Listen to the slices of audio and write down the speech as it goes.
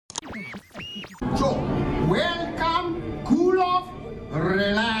So, welcome, cool off,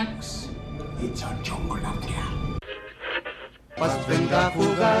 relax. It's a jungle out there. Pues venga a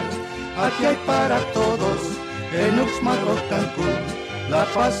jugar, aquí hay para todos, en Uxmal, Cancún, La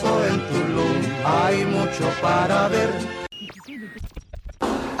Paso, en Tulum, hay mucho para ver.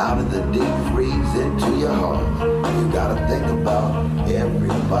 Out of the deep freeze into your heart, you gotta think about every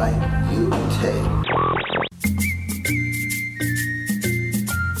bite you take.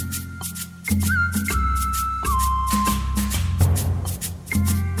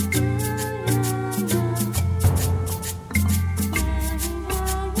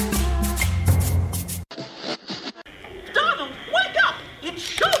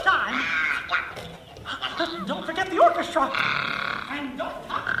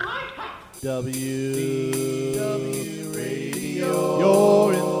 WDW Radio,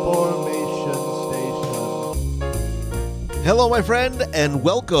 your information station. Hello, my friend, and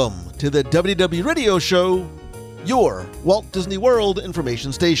welcome to the WDW Radio Show, your Walt Disney World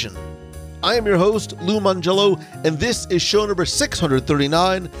information station. I am your host, Lou Mangello, and this is show number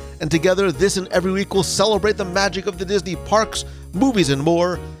 639, and together, this and every week, we'll celebrate the magic of the Disney parks, movies, and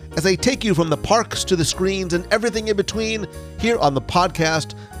more, as I take you from the parks to the screens and everything in between here on the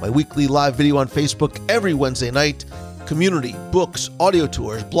podcast, my weekly live video on Facebook every Wednesday night, community, books, audio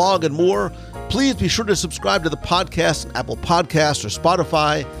tours, blog, and more. Please be sure to subscribe to the podcast on Apple Podcasts or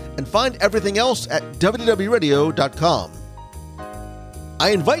Spotify, and find everything else at WDWRadio.com. I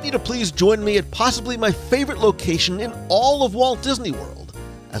invite you to please join me at possibly my favorite location in all of Walt Disney World,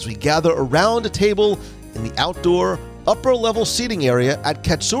 as we gather around a table in the outdoor upper-level seating area at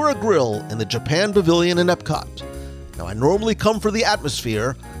Katsura Grill in the Japan Pavilion in EPCOT. Now, I normally come for the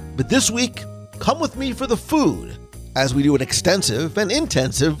atmosphere, but this week, come with me for the food, as we do an extensive and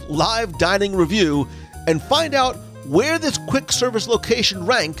intensive live dining review and find out where this quick-service location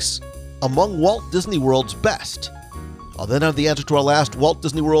ranks among Walt Disney World's best. I'll then have the answer to our last Walt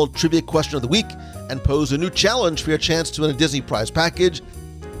Disney World Trivia Question of the Week and pose a new challenge for your chance to win a Disney Prize package.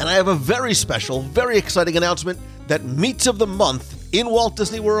 And I have a very special, very exciting announcement that Meats of the Month in Walt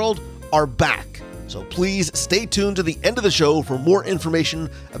Disney World are back. So please stay tuned to the end of the show for more information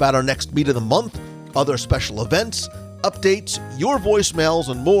about our next Meat of the Month, other special events, updates, your voicemails,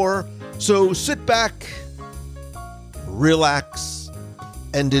 and more. So sit back, relax,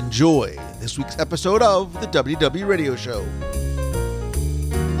 and enjoy this week's episode of the WDW Radio Show.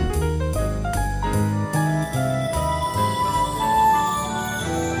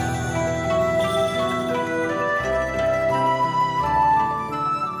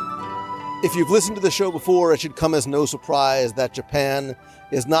 If you've listened to the show before, it should come as no surprise that Japan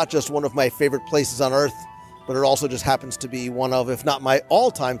is not just one of my favorite places on Earth, but it also just happens to be one of, if not my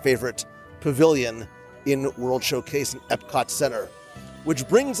all-time favorite, pavilion in World Showcase and Epcot Center. Which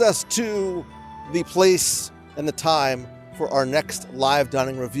brings us to the place and the time for our next live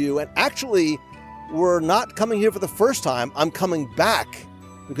dining review. And actually, we're not coming here for the first time. I'm coming back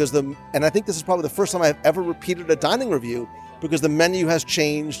because and I think this is probably the first time I've ever repeated a dining review because the menu has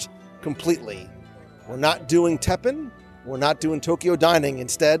changed completely. We're not doing Teppan. We're not doing Tokyo Dining.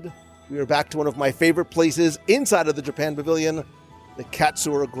 Instead, we are back to one of my favorite places inside of the Japan Pavilion, the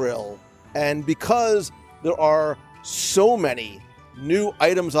Katsura Grill. And because there are so many new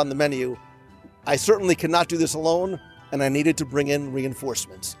items on the menu, I certainly cannot do this alone, and I needed to bring in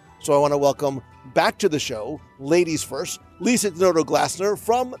reinforcements. So I want to welcome back to the show, ladies first, Lisa Dodo Glassner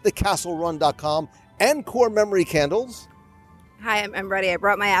from thecastlerun.com and Core Memory Candles. Hi, I'm ready. I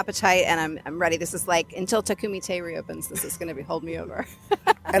brought my appetite, and I'm ready. This is like, until Takumite reopens, this is going to hold me over.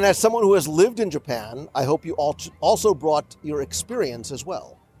 And as someone who has lived in Japan, I hope you also brought your experience as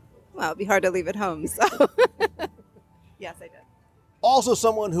well. Well, it'd be hard to leave at home, so yes, I did. Also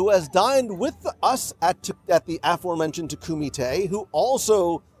someone who has dined with us at the aforementioned Takumite, who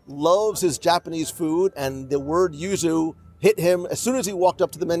also loves his Japanese food, and the word yuzu hit him as soon as he walked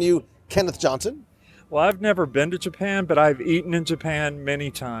up to the menu, Kenneth Johnson. Well, I've never been to Japan, but I've eaten in Japan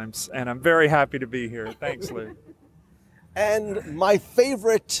many times, and I'm very happy to be here. Thanks, Lou. And my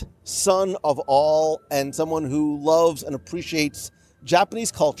favorite son of all, and someone who loves and appreciates Japanese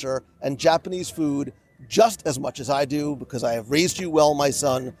culture and Japanese food just as much as I do, because I have raised you well, my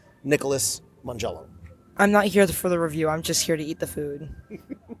son, Nicholas Mangello. I'm not here for the review. I'm just here to eat the food.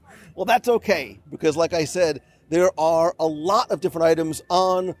 Well, that's okay, because like I said, there are a lot of different items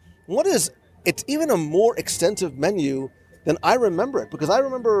on it's even a more extensive menu than I remember it, because I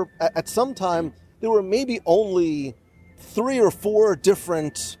remember at some time there were maybe only 3 or 4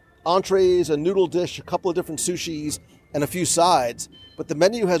 different entrees, a noodle dish, a couple of different sushis, and a few sides, but the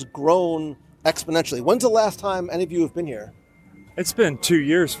menu has grown exponentially. When's the last time any of you have been here? It's been 2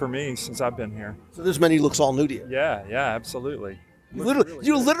 years for me since I've been here. So this menu looks all new to you. Yeah, absolutely.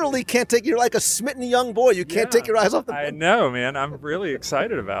 You literally can't take. You're like a smitten young boy. You can't take your eyes off the menu. I know, man. I'm really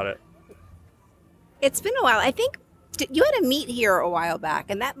excited about it. It's been a while. I think you had a meet here a while back,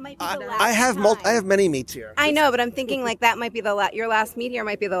 and that might be the last time. I have many meats here. I know, but I'm thinking like that might be your last meet here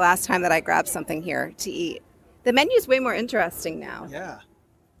might be the last time that I grab something here to eat. The menu's way more interesting now. Yeah.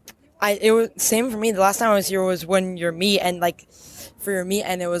 It was same for me. The last time I was here was when your meat and like for your meat,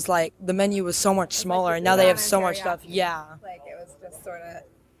 and it was like the menu was so much smaller, and now they have so much stuff. Yeah. Like it was just sort of.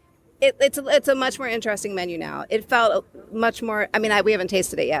 It's a much more interesting menu now. It felt much more. I mean, we haven't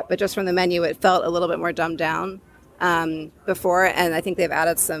tasted it yet, but just from the menu, it felt a little bit more dumbed down before, and I think they've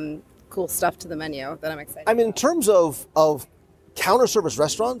added some cool stuff to the menu that I'm excited. I mean, in terms of counter service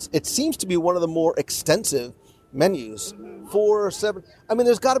restaurants, it seems to be one of the more extensive menus. 4, 7. I mean,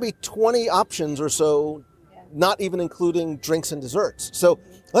 there's got to be 20 options or so, not even including drinks and desserts. So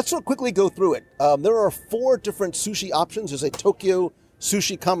let's sort of quickly go through it. There are 4 different sushi options. There's a Tokyo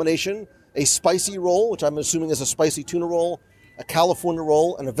sushi combination, a spicy roll, which I'm assuming is a spicy tuna roll, a California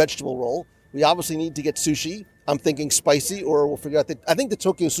roll, and a vegetable roll. We obviously need to get sushi. I'm thinking spicy, or we'll figure out I think the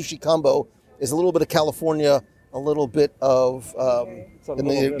Tokyo sushi combo is a little bit of California, a little bit of All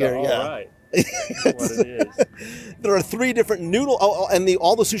right. What it is. There are 3 different noodle, and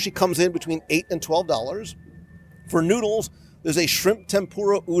all the sushi comes in between $8 and $12. For noodles, there's a shrimp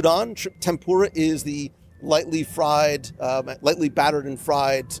tempura udon. Shrimp tempura is the lightly battered and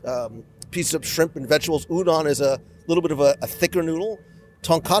fried pieces of shrimp and vegetables. Udon is a little bit of a thicker noodle.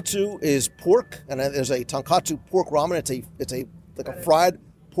 Tonkatsu is pork, and there's a tonkatsu pork ramen. It's like a fried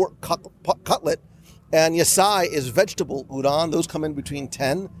pork cutlet. And yasai is vegetable udon. Those come in between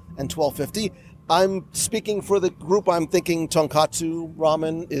 $10 and $12.50. I'm speaking for the group. I'm thinking tonkatsu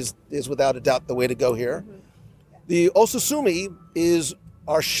ramen is without a doubt the way to go here. The osusumi is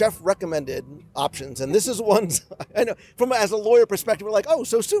our chef recommended options, and this is ones I know from as a lawyer perspective. We're like, oh,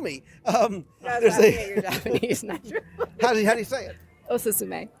 sosumi. You're Japanese, not true. How do you say it?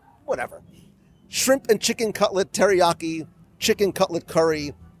 Osusume. Whatever. Shrimp and chicken cutlet teriyaki, chicken cutlet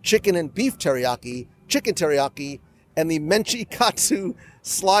curry, chicken and beef teriyaki, chicken teriyaki, and the menchi katsu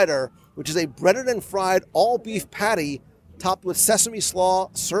slider, which is a breaded and fried all beef patty topped with sesame slaw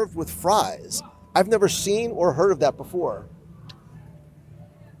served with fries. I've never seen or heard of that before.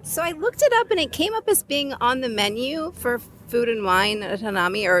 So I looked it up, and it came up as being on the menu for Food and Wine at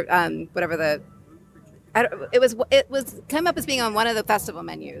Hanami, or whatever it came up as being on one of the festival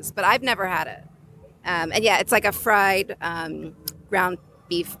menus, but I've never had it. And yeah, it's like a fried ground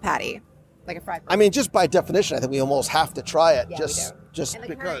beef patty, like a fried. I mean, just by definition, I think we almost have to try it, Yeah, just and the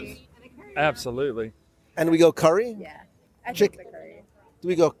because. curry. Absolutely. And we go curry. Yeah, I think the curry. Do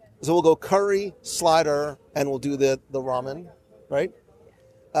we go? So we'll go curry, slider, and we'll do the ramen, right?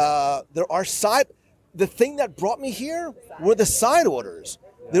 There are the thing that brought me here were the side orders.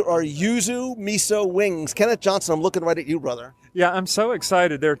 There are yuzu miso wings. Kenneth Johnson, I'm looking right at you, brother. Yeah, I'm so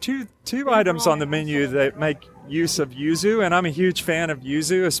excited. There are two items on the menu that make use of yuzu, and I'm a huge fan of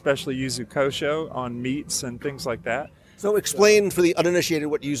yuzu, especially yuzu kosho on meats and things like that. So explain for the uninitiated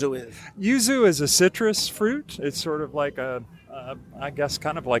what yuzu is. Yuzu is a citrus fruit. It's sort of like I guess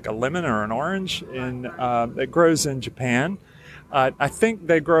kind of like a lemon or an orange, and it grows in Japan. I think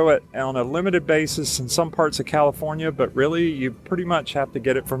they grow it on a limited basis in some parts of California, but really you pretty much have to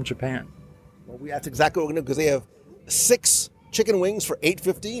get it from Japan. Well, that's exactly what we're going to do, because they have 6 chicken wings for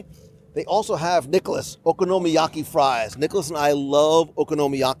 $8.50. They also have Nicholas okonomiyaki fries. Nicholas and I love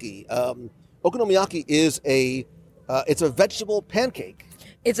okonomiyaki. Okonomiyaki is it's a vegetable pancake.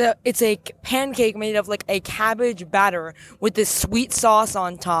 It's a pancake made of like a cabbage batter with this sweet sauce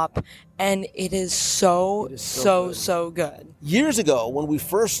on top, and it is so good. Years ago, when we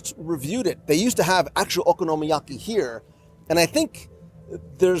first reviewed it, they used to have actual okonomiyaki here, and I think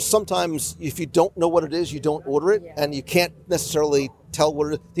there's sometimes if you don't know what it is, you don't order it, and you can't necessarily tell what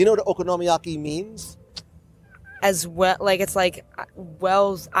it is. Do you know what okonomiyaki means? As well, like it's like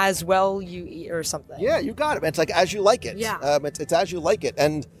as well you eat or something. Yeah, you got it. It's like as you like it. Yeah. It's as you like it.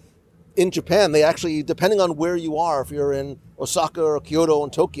 And in Japan, they actually, depending on where you are, if you're in Osaka or Kyoto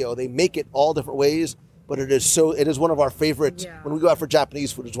and Tokyo, they make it all different ways. But it is one of our favorites. Yeah. When we go out for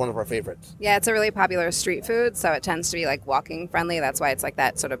Japanese food, it's one of our favorites. Yeah, it's a really popular street food, so it tends to be like walking friendly. That's why it's like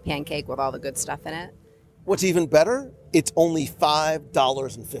that sort of pancake with all the good stuff in it. What's even better, it's only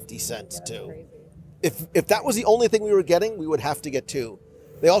 $5.50 too. Crazy. If that was the only thing we were getting, we would have to get 2.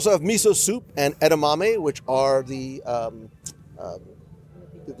 They also have miso soup and edamame, which are the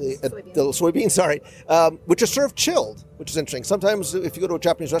soybeans, which are served chilled, which is interesting. Sometimes if you go to a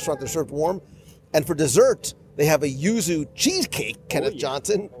Japanese restaurant, they're served warm. And for dessert, They have a yuzu cheesecake, Kenneth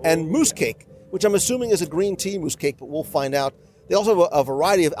Johnson, and mousse cake, which I'm assuming is a green tea mousse cake, but we'll find out. They also have a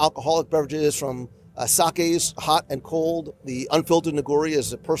variety of alcoholic beverages from sakes, hot and cold. The unfiltered nigori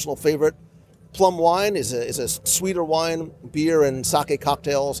is a personal favorite. Plum wine is a sweeter wine, beer and sake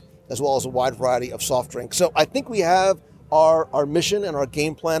cocktails, as well as a wide variety of soft drinks. So I think we have our mission and our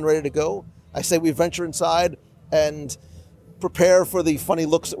game plan ready to go. I say we venture inside and prepare for the funny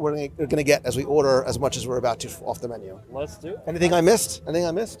looks that we're going to get as we order as much as we're about to off the menu. Let's do it. Anything I missed?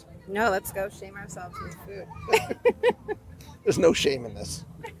 No, let's go shame ourselves with food. There's no shame in this.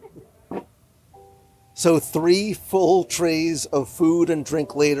 So 3 full trays of food and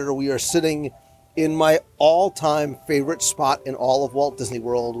drink later, we are sitting in my all-time favorite spot in all of Walt Disney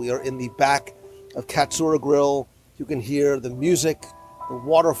World. We are in the back of Katsura Grill. You can hear the music, the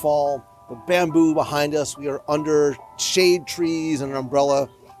waterfall, the bamboo behind us. We are under shade trees and an umbrella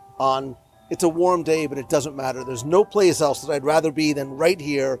on. It's a warm day, but it doesn't matter. There's no place else that I'd rather be than right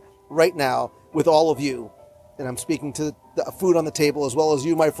here, right now, with all of you. And I'm speaking to the food on the table as well as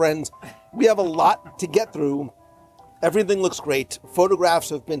you, my friends. We have a lot to get through. Everything looks great. Photographs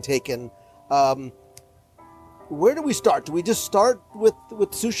have been taken. Where do we start? Do we just start with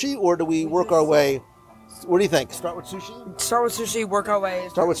sushi, or do we work our way? What do you think? Start with sushi? Start with sushi, work our way.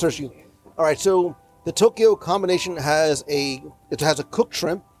 Start with sushi. All right, so the Tokyo combination has a cooked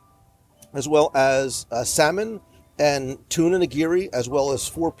shrimp, as well as salmon and tuna nigiri, as well as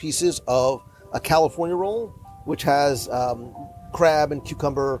 4 pieces of a California roll, which has crab and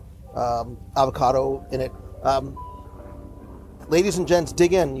cucumber, avocado in it. Ladies and gents,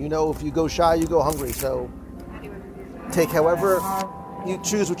 dig in. You know, if you go shy, you go hungry. So take you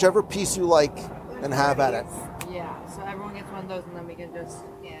choose whichever piece you like and have at it. Yeah, so everyone gets one of those and then we can just,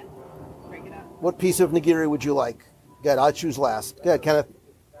 break it up. What piece of nigiri would you like? Good, I'll choose last. Good, Kenneth.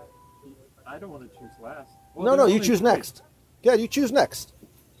 I don't want to choose last. No, you choose next. Good, you choose next.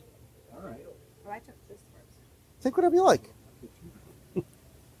 All right. Well, I took this first. Take whatever you like.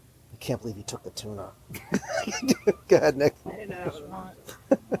 I can't believe you took the tuna. Go ahead, Nick. I didn't know that was wrong.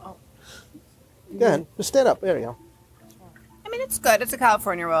 Go ahead. Just stand up. There you go. I mean, it's good. It's a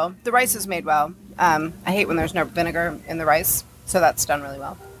California roll. The rice is made well. I hate when there's no vinegar in the rice, so that's done really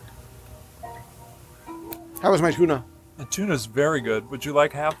well. How was my tuna? The tuna's very good. Would you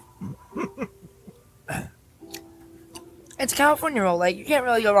like half? It's California roll. Like, you can't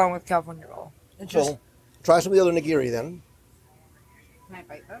really go wrong with California roll. It's just, So, try some of the other nigiri then. Can I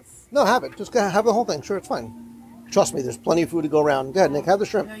bite this? No, have it. Just have the whole thing. Sure, it's fine. Trust me, there's plenty of food to go around. Go ahead, Nick. Have the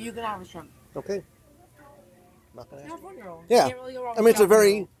shrimp. no, you can have a shrimp. Okay. Not gonna ask. California roll. Yeah. You can't really go wrong I mean, with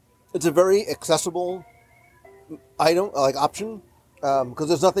California it's a very accessible item, like option, because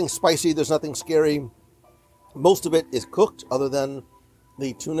there's nothing spicy, there's nothing scary. Most of it is cooked, other than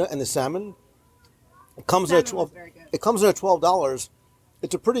the tuna and the salmon. It comes in at $12. It comes in at $12.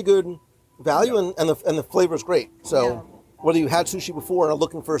 It's a pretty good value, and the flavor is great. So, whether you had sushi before and are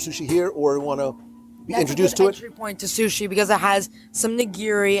looking for sushi here, or want to be introduced to it, entry point to sushi because it has some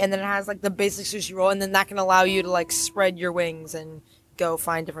nigiri and then it has like the basic sushi roll, and then that can allow you to like spread your wings and go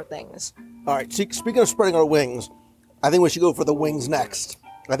find different things. All right. Speaking of spreading our wings, I think we should go for the wings next.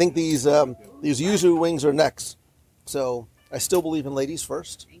 I think these yuzu wings are next. So I still believe in ladies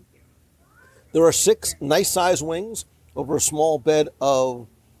first. There are 6 nice sized wings over a small bed of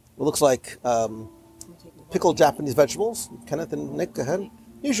what looks like pickled Japanese vegetables. Kenneth and Nick, go ahead.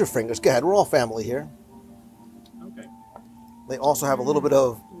 Use your fingers. Go ahead. We're all family here. Okay. They also have a little bit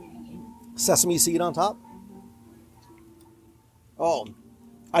of sesame seed on top. Oh,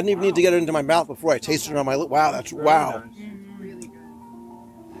 I didn't even need to get it into my mouth before I tasted it on my lip. Wow, that's wow. Nice. Really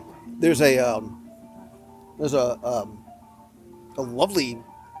good. There's a lovely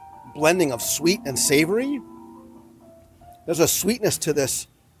blending of sweet and savory. There's a sweetness to this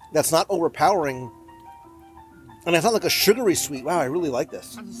that's not overpowering, and it's not like a sugary sweet. Wow, I really like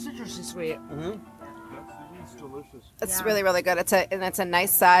this. It's citrusy sweet. It's delicious. It's really, really good. It's a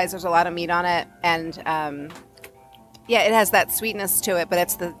nice size. There's a lot of meat on it, and it has that sweetness to it, but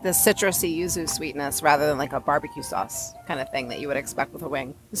it's the citrusy yuzu sweetness rather than like a barbecue sauce kind of thing that you would expect with a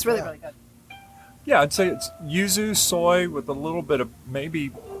wing. It's really, really good. Yeah, I'd say it's yuzu, soy with a little bit of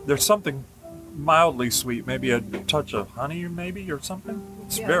maybe there's something mildly sweet, maybe a touch of honey, maybe or something.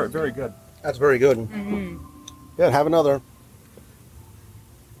 It's very, very good. That's very good. Mm-hmm. Yeah, have another.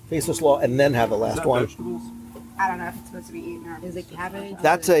 Face the slaw and then have the last one. Vegetables? I don't know if it's supposed to be eaten or Is it cabbage?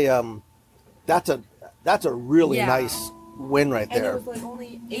 That's a really nice win right And there. it was like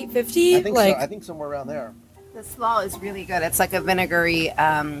only $8.50. I think so. I think somewhere around there. The slaw is really good. It's like a vinegary,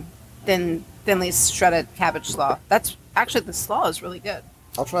 thinly shredded cabbage slaw. That's actually the slaw is really good.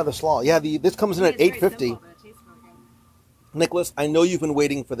 I'll try the slaw. Yeah, this comes in at $8.50. Nicholas, I know you've been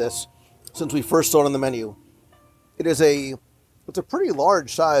waiting for this since we first saw it on the menu. It's a pretty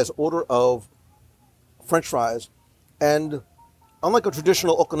large size order of French fries, and unlike a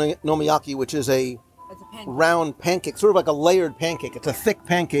traditional okonomiyaki, which is a round pancake, sort of like a layered pancake, it's a thick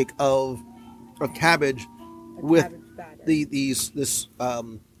pancake of cabbage with this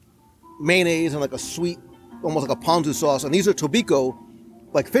mayonnaise and like a sweet, almost like a ponzu sauce, and these are tobiko,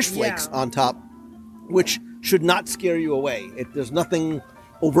 like fish flakes on top, which should not scare you away. There's nothing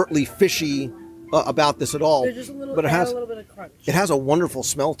overtly fishy about this at all. Just a little, but it has a little bit of crunch. It has a wonderful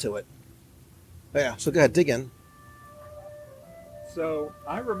smell to it. Yeah, so go ahead, dig in. So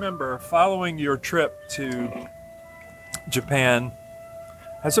I remember following your trip to Japan.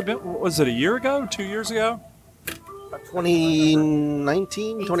 Has it been, was it a year ago, 2 years ago?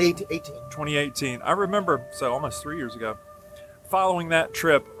 2019, 2018. I remember, so almost 3 years ago, following that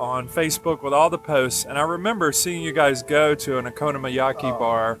trip on Facebook with all the posts, and I remember seeing you guys go to an okonomiyaki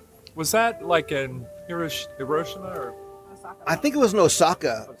bar. Was that like in Hiroshima or? I think it was in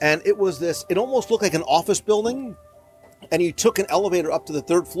Osaka, and it almost looked like an office building, and you took an elevator up to the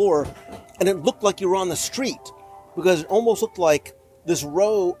third floor, and it looked like you were on the street, because it almost looked like this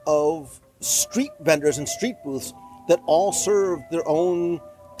row of street vendors and street booths that all served their own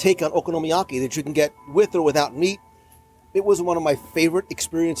take on okonomiyaki that you can get with or without meat. It was one of my favorite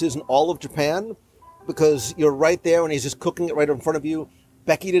experiences in all of Japan, because you're right there and he's just cooking it right in front of you.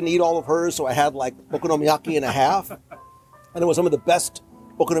 Becky didn't eat all of hers, so I had like okonomiyaki and a half. And it was some of the best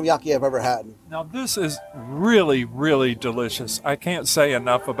okonomiyaki I've ever had. Now this is really, really delicious. I can't say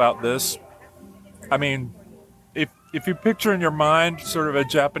enough about this. I mean, if you picture in your mind sort of a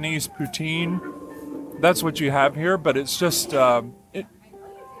Japanese poutine, that's what you have here, but it's just, I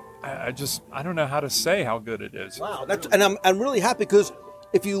don't know how to say how good it is. Wow, and I'm really happy because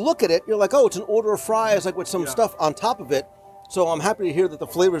if you look at it, you're like, oh, it's an order of fries, like with some stuff on top of it. So I'm happy to hear that the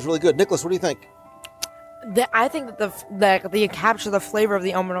flavor is really good. Nicholas, what do you think? I think that they capture the flavor of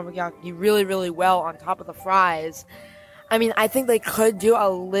the okonomiyaki really, really well on top of the fries. I mean, I think they could do a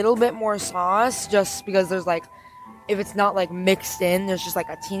little bit more sauce just because there's like, if it's not like mixed in, there's just like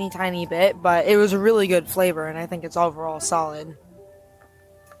a teeny tiny bit, but it was a really good flavor and I think it's overall solid.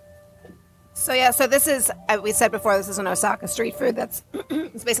 So this is, we said before, this is an Osaka street food that's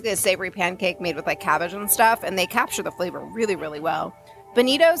it's basically a savory pancake made with like cabbage and stuff, and they capture the flavor really, really well.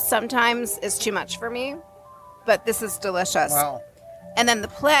 Bonito sometimes is too much for me, but this is delicious. Wow. And then the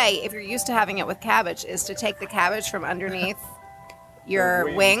play, if you're used to having it with cabbage, is to take the cabbage from underneath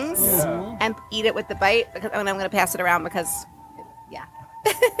your wings and eat it with the bite. And I'm going to pass it around because,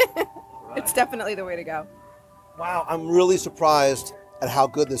 it's definitely the way to go. Wow, I'm really surprised at how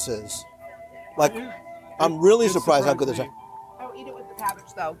good this is. Like, I'm really surprised how good this is. Oh, eat it with the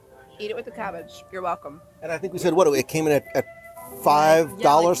cabbage, though. Eat it with the cabbage. You're welcome. And I think we said, it came in at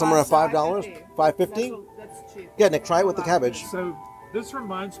 $5, somewhere around $5? $5.50? That's cheap. Yeah, Nick, try it with the cabbage. So this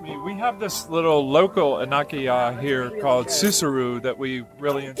reminds me, we have this little local anakiya here called susuru that we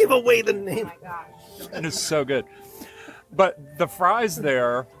really enjoy. Give away the name. Oh my gosh. And it's so good. But the fries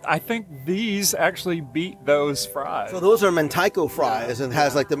there, I think these actually beat those fries. So those are mentaiko fries and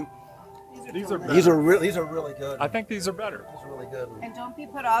has like the... These are better. These are really good. I think these are better. These are really good. And don't be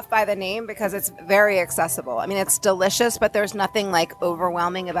put off by the name because it's very accessible. I mean, it's delicious, but there's nothing like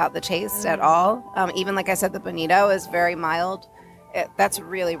overwhelming about the taste at all. Even like I said, the bonito is very mild. That's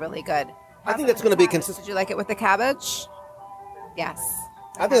really, really good. I think that's going to be consistent. Did you like it with the cabbage? Yes.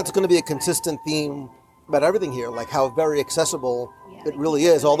 I think it's going to be a consistent theme about everything here, like how very accessible it really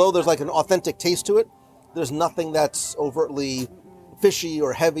is. Although there's like an authentic taste to it, there's nothing that's overtly fishy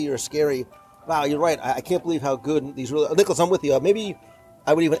or heavy or scary. Wow, you're right. I can't believe how good these really... Nicholas, I'm with you. Maybe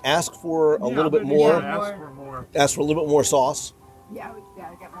I would even ask for a little bit more. Ask for a little bit more sauce. Yeah, we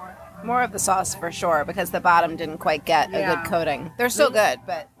gotta get more. More of the sauce for sure, because the bottom didn't quite get a good coating. They're still good,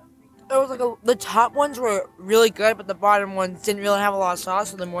 but... It was like the top ones were really good, but the bottom ones didn't really have a lot of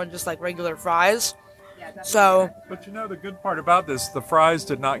sauce, so they're more just like regular fries. But you know, the good part about this, the fries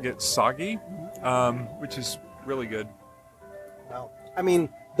did not get soggy, which is really good. Wow. I mean,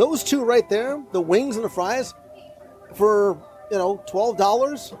 those two right there, the wings and the fries, for, $12,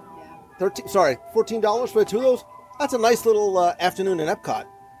 $14 for the two of those, that's a nice little afternoon in EPCOT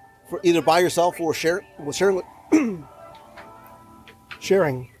for either by yourself or sharing with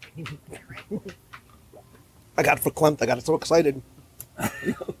sharing. I got verklempt. I got so excited.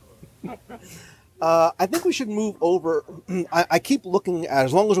 I think we should move over. I keep looking at,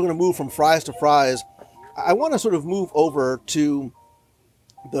 as long as we're going to move from fries to fries, I want to sort of move over to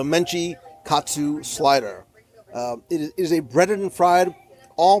the Menchi Katsu slider. It is a breaded and fried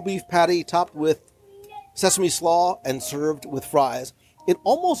all beef patty topped with sesame slaw and served with fries. It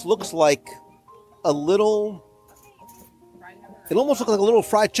almost looks like a little. It almost looks like a little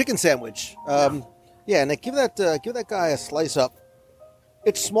fried chicken sandwich. Yeah, and give that guy a slice up.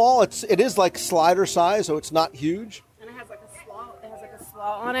 It's small. It is like slider size, so it's not huge. And it has like a slaw. It has like a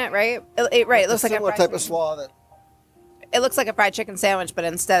slaw on it, right? Right. It looks like a similar type of slaw that. It looks like a fried chicken sandwich, but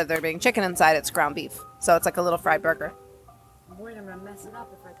instead of there being chicken inside, it's ground beef. So it's like a little fried burger. I'm worried I'm gonna mess it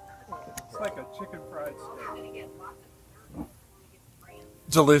up if I. It's like a chicken fried steak.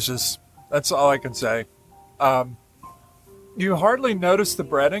 Delicious. That's all I can say. You hardly notice the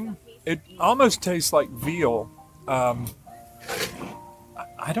breading. It almost tastes like veal. I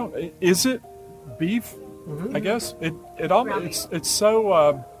don't. Is it beef? I guess it's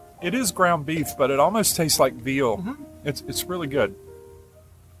so. It is ground beef, but it almost tastes like veal. It's really good.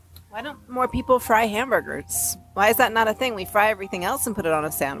 Why don't more people fry hamburgers? Why is that not a thing? We fry everything else and put it on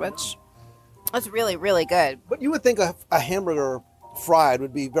a sandwich. That's really, really good. But you would think a hamburger fried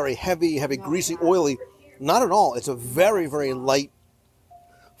would be very heavy, greasy, oily. Not at all. It's a very, very light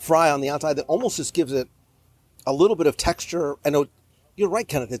fry on the outside that almost just gives it a little bit of texture. And you're right,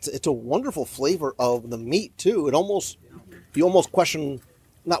 Kenneth. It's a wonderful flavor of the meat too. You almost question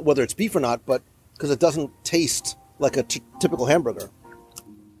not whether it's beef or not, but because it doesn't taste like a typical hamburger.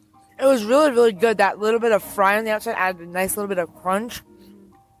 It was really, really good. That little bit of fry on the outside added a nice little bit of crunch.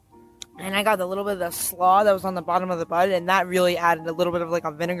 And I got a little bit of the slaw that was on the bottom of the bun, and that really added a little bit of like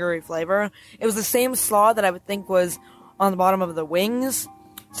a vinegary flavor. It was the same slaw that I would think was on the bottom of the wings,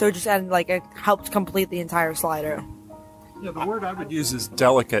 so it just added it helped complete the entire slider. Yeah, the word I would use is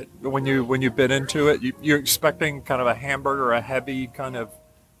delicate. When you bit into it, you're expecting kind of a hamburger, a heavy kind of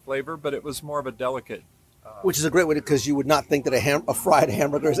flavor, but it was more of a delicate. Which is a great way because you would not think that a fried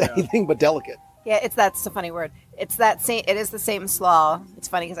hamburger is anything but delicate. Yeah, that's a funny word. It's that same. It is the same slaw. It's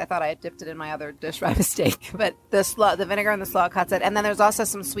funny because I thought I had dipped it in my other dish by mistake. But the vinegar and the slaw cuts it, and then there's also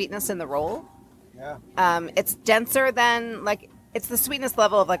some sweetness in the roll. Yeah. It's denser than it's the sweetness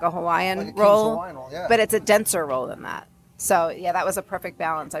level of like a Hawaiian Like a King's roll, Hawaiian roll, yeah. but it's a denser roll than that. So yeah, that was a perfect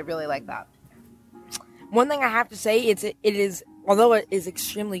balance. I really like that. One thing I have to say, it is although it is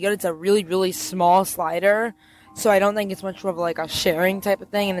extremely good, it's a really, really small slider. So I don't think it's much more of like a sharing type of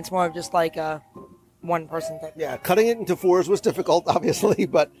thing, and it's more of just like a one-person type. Yeah, cutting it into fours was difficult, obviously,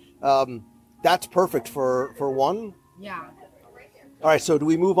 but that's perfect for one. Yeah. All right, so do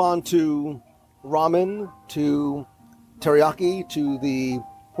we move on to ramen, to teriyaki, to the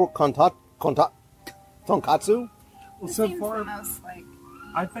pork tonkatsu? Well, so far,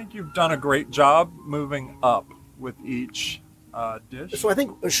 I think you've done a great job moving up with each dish. So I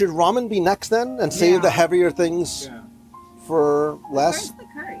think, should ramen be next then, and save the heavier things for less? Where's the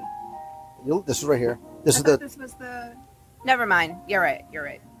curry? This is right here. This was the. Never mind. You're right.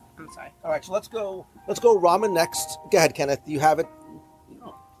 I'm sorry. All right, so let's go ramen next. Go ahead, Kenneth. You have it.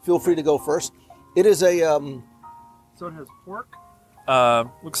 Feel free to go first. It is a. So it has pork.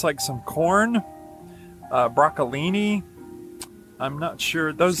 Looks like some corn, broccolini. I'm not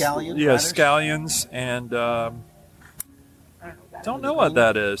sure those. Scallions. Yeah, radish. scallions, and don't know what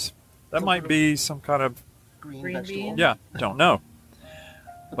that is. That might be some kind of green Green vegetable. bean? yeah. Don't know.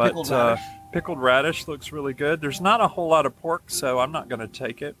 But pickled radish. Pickled radish looks really good. There's not a whole lot of pork, so I'm not going to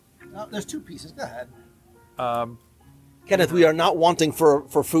take it. No, there's two pieces. Go ahead. Kenneth, we are not wanting for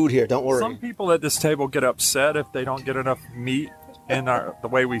food here. Don't worry. Some people at this table get upset if they don't get enough meat in the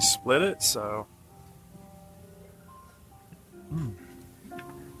way we split it. So,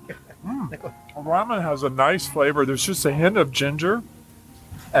 ramen has a nice flavor. There's just a hint of ginger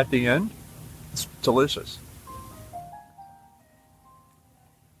at the end. It's delicious.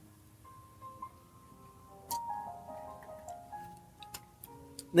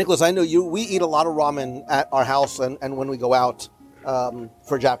 Nicholas, I know you. We eat a lot of ramen at our house, and when we go out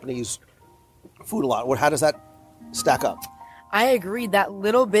for Japanese food a lot. How does that stack up? I agree. That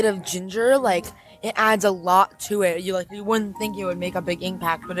little bit of ginger, it adds a lot to it. You wouldn't think it would make a big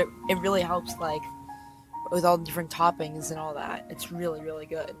impact, but it really helps, with all the different toppings and all that. It's really, really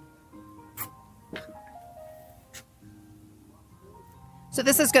good. So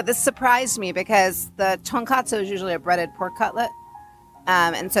this is good. This surprised me because the tonkatsu is usually a breaded pork cutlet.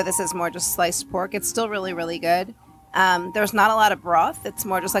 And so this is more just sliced pork. It's still really, really good. There's not a lot of broth. It's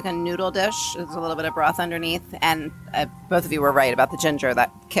more just like a noodle dish. There's a little bit of broth underneath. And both of you were right about the ginger.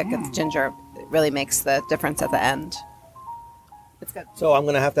 That kick of the ginger really makes the difference at the end. It's good. So I'm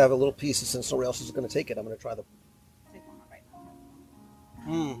going to have a little piece since nobody else is going to take it. I'm going to try the... Take one right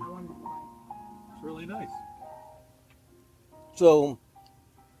now. It's really nice. So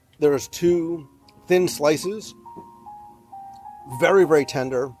there's two thin slices. Very, very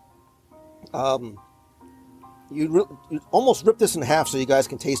tender. you almost rip this in half so you guys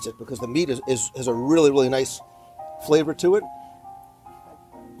can taste it, because the meat has a really, really nice flavor to it.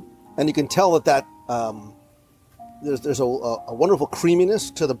 And you can tell that there's a wonderful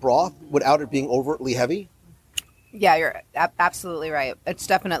creaminess to the broth without it being overtly heavy. Yeah, you're absolutely right. It's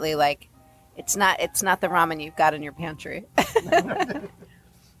definitely like, it's not the ramen you've got in your pantry. Because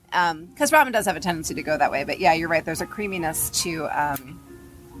ramen does have a tendency to go that way. But yeah, you're right. There's a creaminess to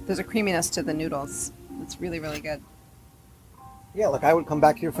the noodles. It's really, really good. Yeah, like I would come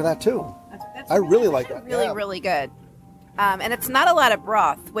back here for that too. That's I really like that. Really, yeah. really good. And it's not a lot of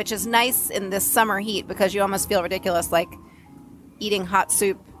broth, which is nice in this summer heat because you almost feel ridiculous like eating hot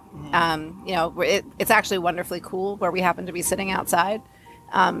soup. It's actually wonderfully cool where we happen to be sitting outside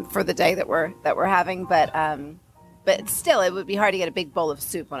for the day that we're having. But still, it would be hard to get a big bowl of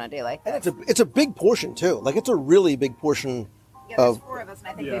soup on a day like that. And it's a big portion too. Like it's a really big portion. Yeah, there's 4 of us, and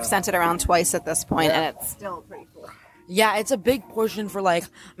I think we've sent it around twice at this point, and it's still pretty cool. Yeah, it's a big portion for I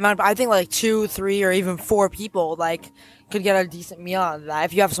think like 2, 3, or even 4 people could get a decent meal out of that.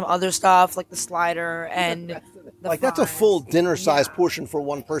 If you have some other stuff like the slider and that's a full dinner size portion for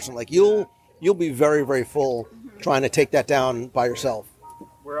one person. Like you'll be very, very full trying to take that down by yourself.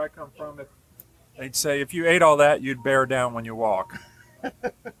 Where I come from, they'd say if you ate all that, you'd bear down when you walk.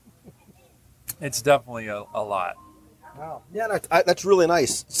 It's definitely a lot. Wow. Yeah, that's really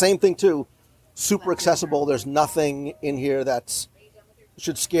nice. Same thing too. Super accessible. There's nothing in here that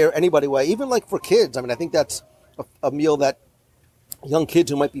should scare anybody away. Even like for kids. I mean, I think that's a meal that young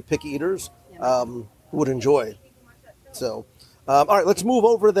kids who might be picky eaters would enjoy. So, all right, let's move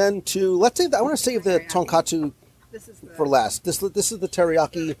over then to I want to save the tonkatsu for last. This is the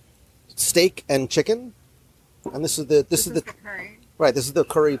teriyaki steak and chicken, and this is the curry. Right. This is the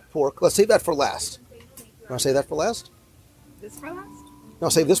curry pork. Let's save that for last. You want to save that for last? This for last? No,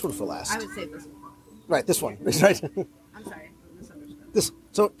 save this one for last. I would save this one. Right, this one. Right. I'm sorry. Misunderstood. This.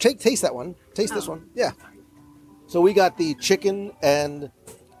 So taste that one. Taste this one. Yeah. So we got the chicken and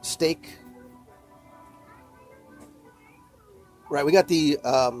steak. Right, we got the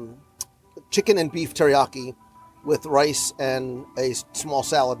chicken and beef teriyaki with rice and a small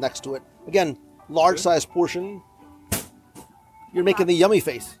salad next to it. Again, large size portion. You're making the yummy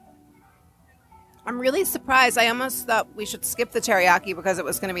face. I'm really surprised. I almost thought we should skip the teriyaki because it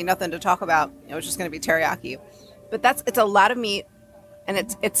was going to be nothing to talk about. It was just going to be teriyaki. But it's a lot of meat,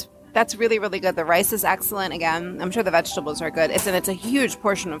 and that's really, really good. The rice is excellent. Again, I'm sure the vegetables are good. It's a huge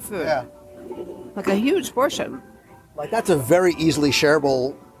portion of food. Yeah. Like a huge portion. Like that's a very easily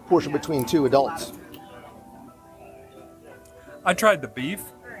shareable portion between 2 adults. I tried the beef,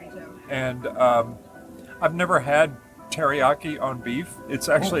 and I've never had teriyaki on beef. It's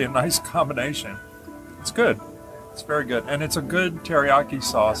actually a nice combination. It's good. It's very good. And it's a good teriyaki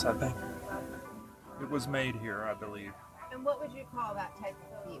sauce, I think. It was made here, I believe. And what would you call that type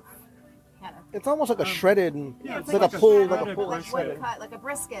of beef? It's almost like a shredded, it's like a pulled like wood cut, like a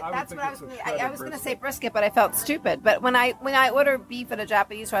brisket. That's what I was going to. I was going to say brisket, but I felt stupid. But when I order beef at a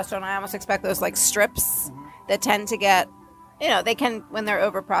Japanese restaurant, I almost expect those like strips that tend to get, they can, when they're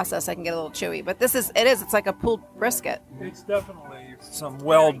over processed, I can get a little chewy. But it's like a pulled brisket. It's definitely some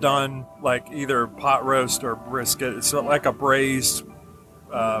well done, like either pot roast or brisket. It's like a braised.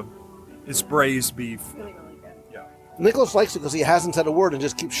 It's braised beef. Yeah. Nicholas likes it because he hasn't said a word and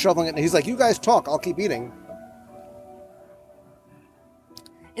just keeps shoveling it. And he's like, "You guys talk, I'll keep eating."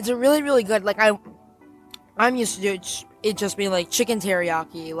 It's a really, really good. I'm used to it just being like chicken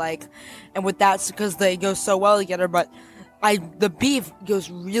teriyaki, and with that because they go so well together. But the beef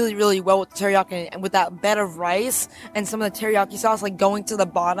goes really, really well with the teriyaki, and with that bed of rice and some of the teriyaki sauce going to the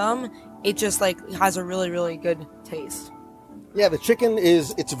bottom, it just has a really, really good taste. Yeah, the chicken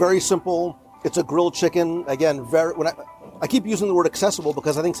it's very simple. It's a grilled chicken. Again, I keep using the word accessible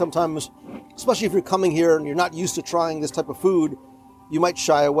because I think sometimes, especially if you're coming here and you're not used to trying this type of food, you might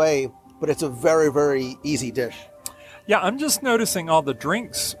shy away, but it's a very, very easy dish. Yeah, I'm just noticing all the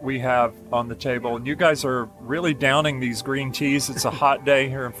drinks we have on the table, and you guys are really downing these green teas. It's a hot day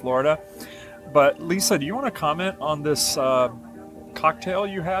here in Florida. But Lisa, do you want to comment on this cocktail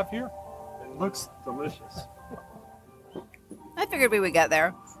you have here? It looks delicious. I figured we would get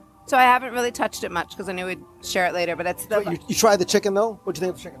there. So I haven't really touched it much because I knew we'd share it later, but it's the... You tried the chicken, though? What'd you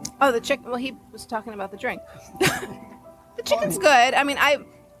think of the chicken? Oh, the chicken. Well, he was talking about the drink. The chicken's good. I mean,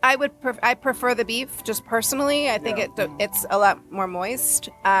 I prefer the beef just personally. I think it's a lot more moist.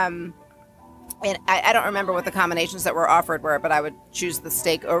 And I don't remember what the combinations that were offered were, but I would choose the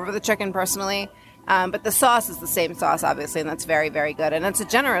steak over the chicken personally. But the sauce is the same sauce, obviously, and that's very, very good. And it's a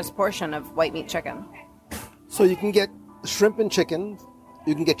generous portion of white meat chicken. So you can get shrimp and chicken,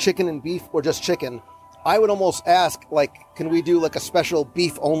 you can get chicken and beef, or just chicken. I would almost ask, like, can we do like a special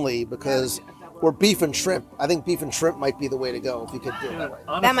beef only because, or beef and shrimp? I think beef and shrimp might be the way to go if you could do it that way.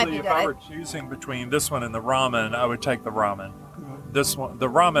 Honestly, That might be if good. I were choosing between this one and the ramen, I would take the ramen. This one, the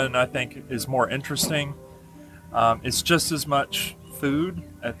ramen, I think is more interesting. It's just as much food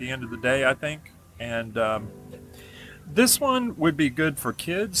at the end of the day, I think, and this one would be good for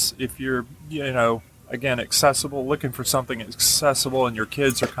kids if you're, again, accessible, looking for something accessible, and your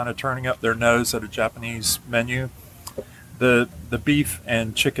kids are kind of turning up their nose at a Japanese menu. The beef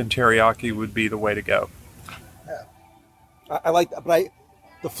and chicken teriyaki would be the way to go. Yeah. I like that, but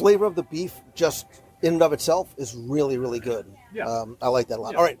the flavor of the beef just in and of itself is really, really good. Yeah. I like that a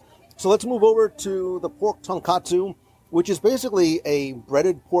lot. Yeah. All right, so let's move over to the pork tonkatsu, which is basically a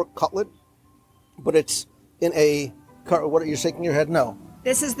breaded pork cutlet, but it's in a, what are you shaking your head? No.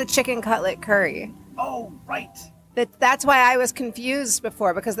 This is the chicken cutlet curry. Oh, right. That's why I was confused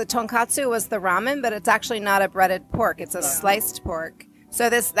before, because the tonkatsu was the ramen, but it's actually not a breaded pork. It's a sliced pork. So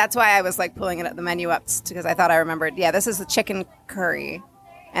that's why I was like pulling it up, the menu up, because I thought I remembered. Yeah, this is the chicken curry,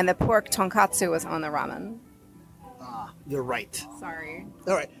 and the pork tonkatsu was on the ramen. You're right. Sorry.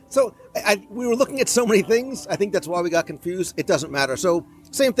 All right. So we were looking at so many things. I think that's why we got confused. It doesn't matter. So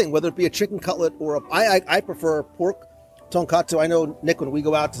same thing, whether it be a chicken cutlet or I prefer pork tonkatsu. I know, Nick, when we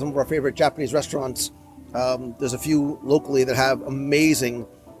go out to some of our favorite Japanese restaurants, there's a few locally that have amazing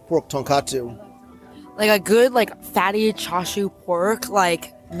pork tonkatsu. Like a good, like, fatty chashu pork,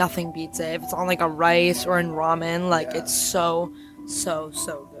 like, nothing beats it. If it's on, like, a rice or in ramen, like, it's so, so,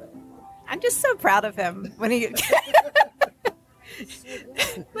 so good. I'm just so proud of him when he,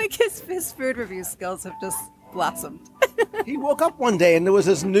 like his food review skills have just blossomed. He woke up one day and there was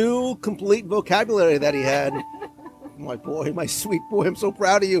this new, complete vocabulary that he had. My boy, my sweet boy, I'm so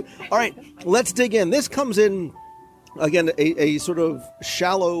proud of you. All right, let's dig in. This comes in, again, a sort of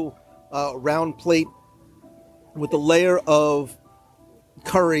shallow round plate with a layer of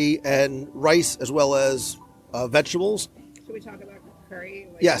curry and rice as well as vegetables. Should we talk about curry?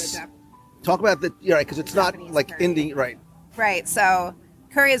 Yes. Talk about the, right, because it's not Japanese like curry. Indian, right. Right. So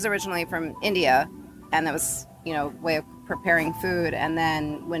curry is originally from India, and that was, way of preparing food. And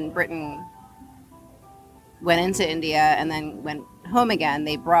then when Britain went into India and then went home again,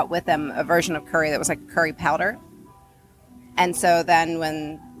 they brought with them a version of curry that was like curry powder. And so then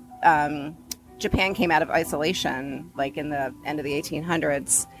when Japan came out of isolation, like in the end of the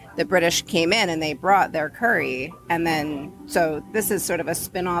 1800s, the British came in and they brought their curry. And then, so this is sort of a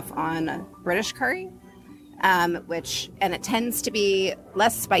spin-off on British curry, and it tends to be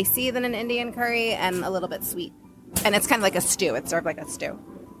less spicy than an Indian curry and a little bit sweet. And it's kind of like a stew. It's served like a stew.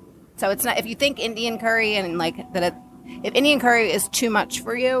 So it's not, if you think Indian curry and like that, if Indian curry is too much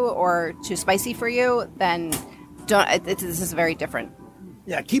for you or too spicy for you, then this is very different.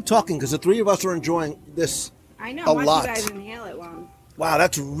 Yeah, keep talking because the three of us are enjoying this I know. a Watch lot. you guys inhale it well. Wow,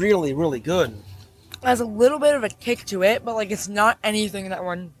 that's really, really good. It has a little bit of a kick to it, but, like, it's not anything that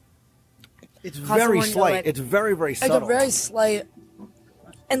one... It's very one to, slight. like- It's very, very It's subtle. a very slight...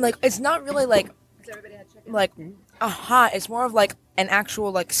 And, like, it's not really, like, a hot. It's more of, like, an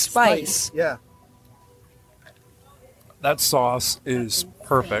actual, like, spice. Yeah. That sauce is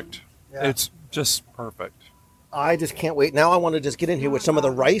perfect. Yeah. It's just perfect. I just can't wait. Now I want to just get in here with some of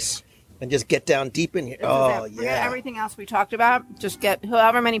the rice and just get down deep in here. Oh, Forget yeah. everything else we talked about. Just get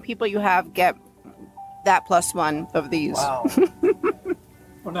however many people you have, get that plus one of these. Wow.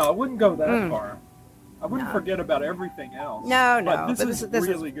 Well, no, I wouldn't go that far. I wouldn't forget about everything else. No, But no, this but is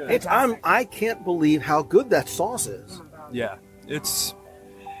really good. I can't believe how good that sauce is. Yeah, it's,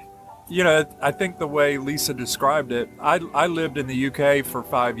 I think the way Lisa described it, I lived in the UK for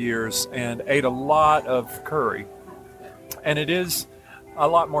 5 years and ate a lot of curry. And it is a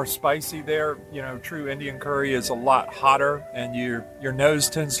lot more spicy there. True Indian curry is a lot hotter and your nose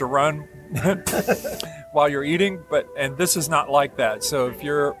tends to run while you're eating. And this is not like that. So if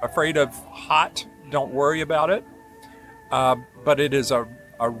you're afraid of hot, don't worry about it. But it is a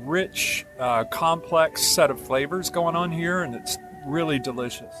rich, complex set of flavors going on here, and it's really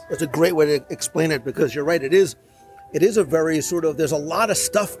delicious. It's a great way to explain it because you're right. It is a very sort of, there's a lot of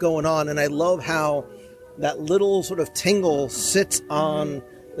stuff going on, and I love how that little sort of tingle sits on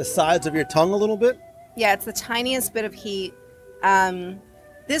the sides of your tongue a little bit. Yeah, it's the tiniest bit of heat.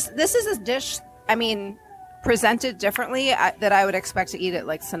 This is a dish, presented differently that I would expect to eat it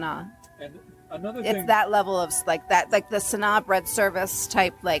like Sanaa. And another It's thing, that level of like the Sanaa bread service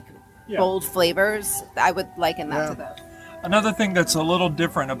type, bold flavors. I would liken that to that. another thing that's a little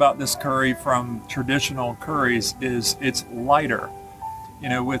different about this curry from traditional curries is it's lighter.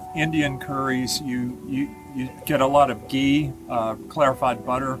 With Indian curries, you get a lot of ghee, clarified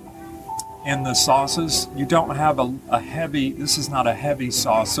butter, in the sauces. You don't have a heavy. This is not a heavy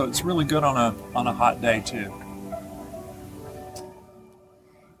sauce, so it's really good on a hot day too.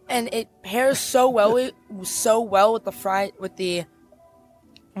 And it pairs so well with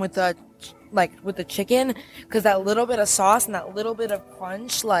the chicken, because that little bit of sauce and that little bit of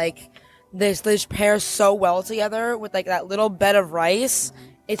crunch, like this pairs so well together with like that little bed of rice.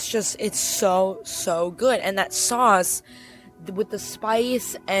 It's so good. And that sauce with the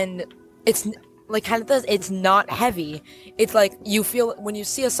spice, and it's like kind of this, it's not heavy. It's like you feel when you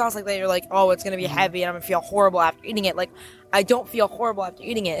see a sauce like that, you're like, oh, it's gonna be heavy and I'm gonna feel horrible after eating it. Like, I don't feel horrible after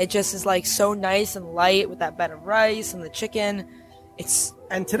eating it. It just is like so nice and light with that bed of rice and the chicken.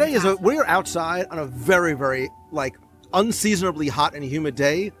 And today we're outside on a very, very like unseasonably hot and humid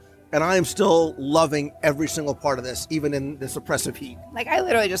day, and I am still loving every single part of this, even in this oppressive heat. Like, I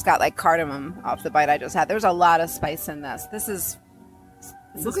literally just got like cardamom off the bite I just had. There's a lot of spice in this.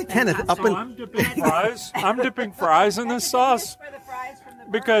 Look at Kenneth up in. I'm dipping fries. I'm dipping fries in this sauce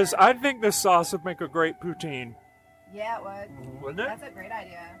because I think this sauce would make a great poutine. Yeah, it would. Wouldn't it? That's a great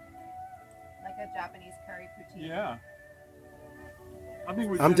idea. Like a Japanese curry poutine. Yeah. I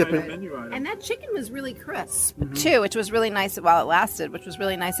think I'm dipping. Menu item. And that chicken was really crisp too, which was really nice while it lasted, which was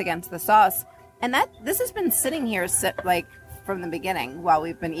really nice against the sauce. And this has been sitting here like from the beginning while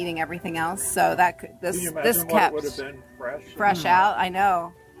we've been eating everything else. So this kept would have been fresh out. I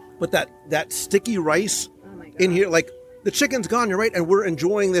know. But that sticky rice in here, like the chicken's gone. You're right, and we're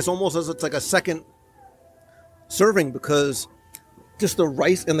enjoying this almost as it's like a second serving because just the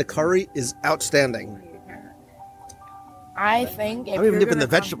rice and the curry is outstanding. I think if I'm even you're dipping gonna the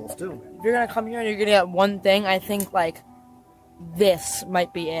vegetables too. If you're gonna come here and you're gonna get one thing, I think like this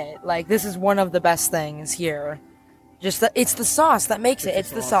might be it. Like, this is one of the best things here. Just that it's the sauce that makes it. It's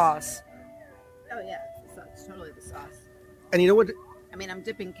the sauce. Oh yeah, it's totally the sauce. And you know what? I mean, I'm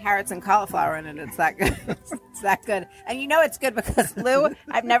dipping carrots and cauliflower in it. It's that good. It's that good. And you know it's good because Lou,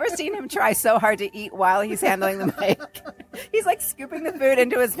 I've never seen him try so hard to eat while he's handling the mic. He's like scooping the food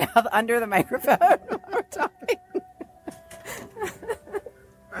into his mouth under the microphone while we're talking.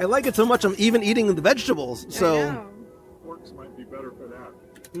 I like it so much I'm even eating the vegetables. So Forks might be better for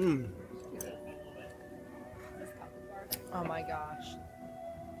that. Oh my gosh.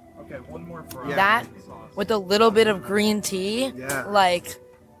 Okay, one more fry. Yeah. That with a little bit of green tea, like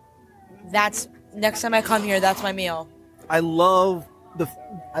that's next time I come here, that's my meal. I love the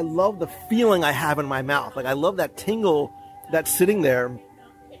feeling I have in my mouth. Like, I love that tingle that's sitting there.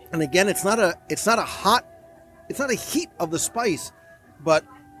 And again, it's not a heat of the spice,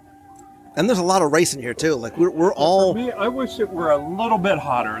 and there's a lot of rice in here too. Like we're all. For me, I wish it were a little bit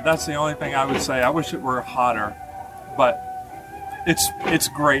hotter. That's the only thing I would say. I wish it were hotter, but it's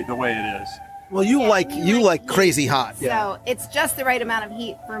great the way it is. Well, you like crazy hot. So it's just the right amount of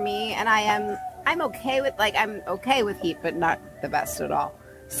heat for me, and I'm okay with heat, but not the best at all.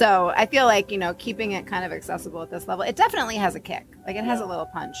 So I feel like, keeping it kind of accessible at this level, it definitely has a kick. Like, it has a little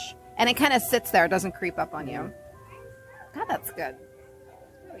punch, and it kind of sits there. It doesn't creep up on you. God, that's good.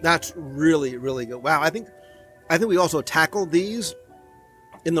 That's really, really good. Wow, I think we also tackled these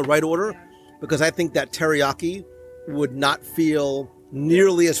in the right order because I think that teriyaki would not feel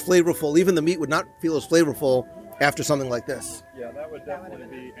nearly as flavorful. Even the meat would not feel as flavorful after something like this. Yeah, that would definitely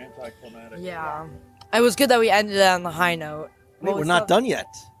be anticlimactic. Yeah. It was good that we ended it on the high note. Wait, we're not done yet.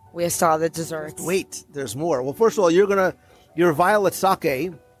 We still have the desserts. Wait, there's more. Well, first of all, your violet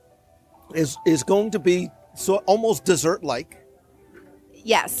sake is going to be so almost dessert-like.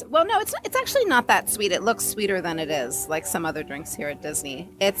 Yes. Well, no, it's actually not that sweet. It looks sweeter than it is, like some other drinks here at Disney.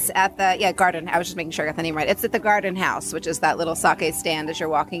 It's at the Garden. I was just making sure I got the name right. It's at the Garden House, which is that little sake stand as you're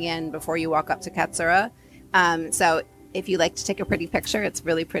walking in before you walk up to Katsura. So if you like to take a pretty picture, it's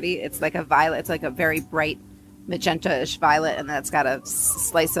really pretty. It's like a violet. It's like a very bright magenta-ish violet, and then it's got a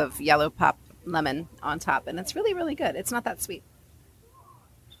slice of yellow pop lemon on top, and it's really, really good. It's not that sweet.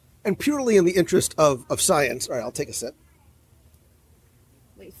 And purely in the interest of science, all right, I'll take a sip.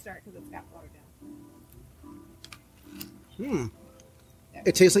 Please start because it's got water down.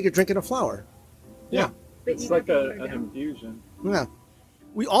 It tastes like you're drinking a flower. Yeah. But It's you like don't an infusion. Yeah.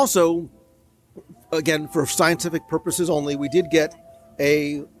 We also, again, for scientific purposes only, we did get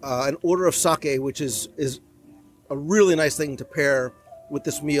an order of sake, which is a really nice thing to pair with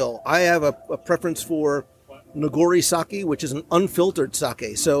this meal. I have a preference for Nagori sake, which is an unfiltered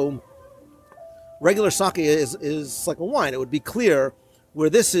sake. So regular sake is like a wine. It would be clear, where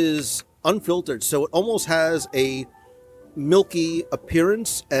this is unfiltered. So it almost has a milky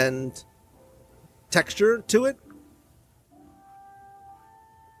appearance and texture to it.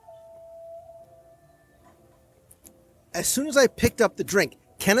 As soon as I picked up the drink,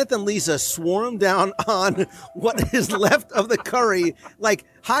 Kenneth and Lisa swarm down on what is left of the curry, like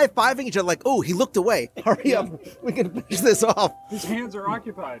high-fiving each other, like, oh, he looked away. Hurry up. We can finish this off. His hands are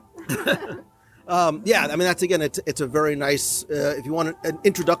occupied. Yeah, I mean, that's, again, it's a very nice, if you want an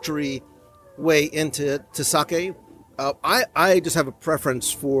introductory way into sake, I just have a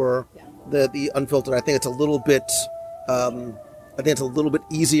preference for the unfiltered. I think it's a little bit,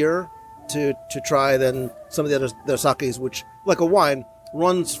 easier to try than some of the sakes, which, like a wine,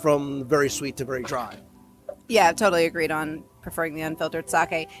 runs from very sweet to very dry. Yeah, I've totally agreed on preferring the unfiltered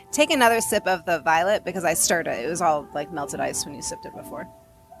sake. Take another sip of the violet because I stirred it. It was all like melted ice when you sipped it before.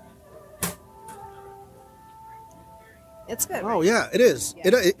 It's good. Oh yeah, it is.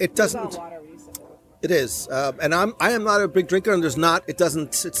 Yeah. It doesn't. It was all water when you sipped it before. It is, and I am not a big drinker, and it's not the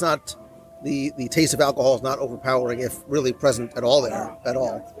taste of alcohol is not overpowering if really present at all there at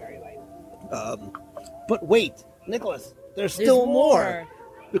all. It's very light. But wait, Nicholas, there's still more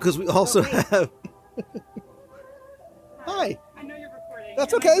because we also have. Hi. I know you're recording.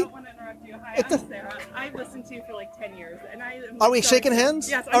 That's and okay. I don't want to interrupt you. Hi, I'm Sarah. I've listened to you for like 10 years, and I am. Are we shaking hands?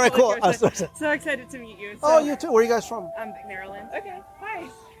 Yes. All right, cool. So excited to meet you. So, Oh, you too. Where are you guys from? I'm Maryland. Okay. Hi.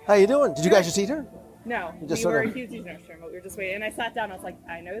 How you doing? Did you guys just eat her? No, You just we were sort of- huge nursery, but we were just waiting. And I sat down. I was like,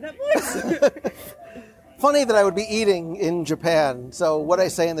 I know that voice. Funny that I would be eating in Japan. So what I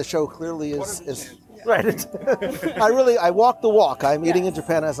say in the show clearly is right. I walk the walk. I'm eating in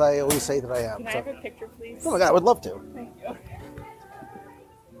Japan as I always say that I am. Can I have a picture, please? Oh my God, I would love to. Thank you.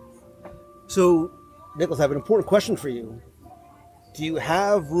 So, Nicholas, I have an important question for you. Do you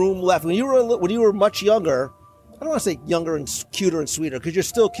have room left when you were much younger? I don't want to say younger and cuter and sweeter because you're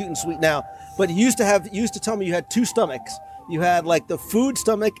still cute and sweet now. But you used to tell me you had two stomachs. You had like the food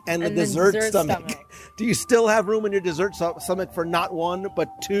stomach and the dessert stomach. Do you still have room in your dessert stomach for not one but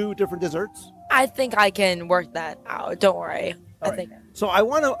two different desserts? I think I can work that out. Don't worry. All right. So I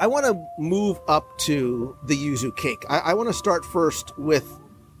want to move up to the yuzu cake. I want to start first with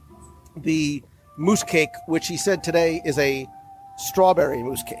the mousse cake, which he said today is a strawberry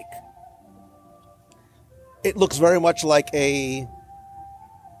mousse cake. It looks very much like a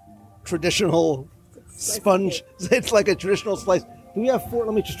traditional sponge. It's like a traditional slice. Do we have four?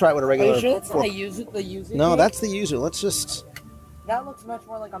 Let me just try it with a regular. Are you sure that's fork. the yuzu? No, cake? that's the yuzu. Let's just. That looks much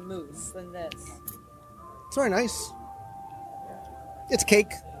more like a mousse than this. It's very nice. It's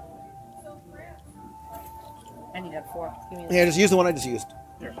cake. I need a fork. Give me Here, just use the one I just used.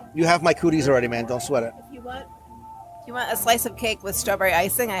 You have my cooties already, man. Don't sweat it. If you want a slice of cake with strawberry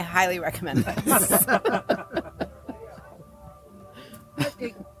icing, I highly recommend this.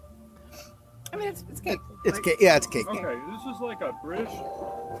 I mean, it's cake. It's cake. Yeah, it's cake. Okay, this is like a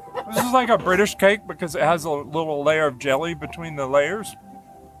British cake because it has a little layer of jelly between the layers.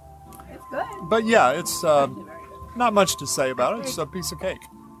 It's good. But yeah, it's not much to say about it. It's a piece of cake.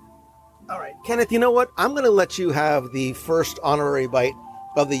 All right, Kenneth, you know what? I'm going to let you have the first honorary bite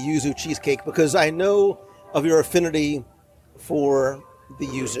of the yuzu cheesecake because I know of your affinity for the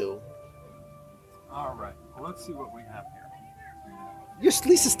yuzu. All right, well, let's see what we have here.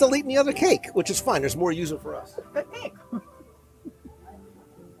 Lisa's still eating the other cake, which is fine. There's more yuzu for us.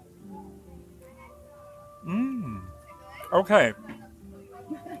 Okay.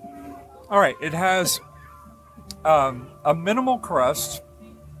 All right, it has a minimal crust,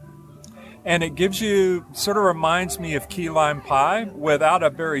 and it gives you, sort of reminds me of key lime pie without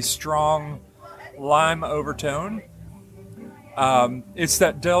a very strong lime overtone. It's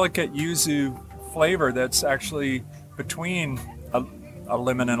that delicate yuzu flavor that's actually between a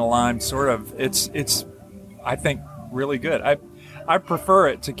lemon and a lime, sort of. It's I think, really good. I prefer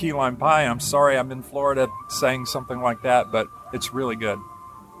it to key lime pie. I'm sorry I'm in Florida saying something like that, but it's really good.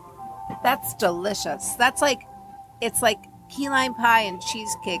 That's delicious. It's like key lime pie and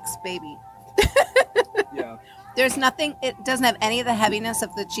cheesecakes, baby. Yeah. There's nothing. It doesn't have any of the heaviness of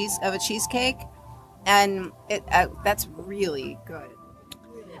a cheesecake, and that's really good.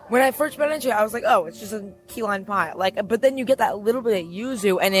 When I first bit into it, I was like, "Oh, it's just a key lime pie." But then you get that little bit of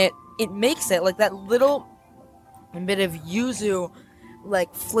yuzu, and it makes it like that little bit of yuzu,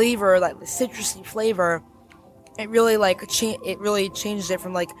 like flavor, like the citrusy flavor. It really it really changed it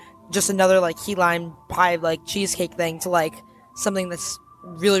from like just another like key lime pie like cheesecake thing to like something that's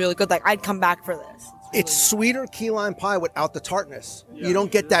really, really good. Like I'd come back for this. It's sweeter key lime pie without the tartness. Yeah. You don't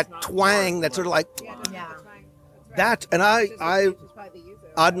get that twang that's sort of like that. And I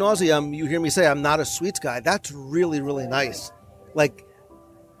ad nauseum, you hear me say I'm not a sweets guy. That's really, really nice. Like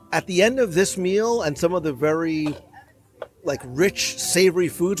at the end of this meal and some of the very like rich, savory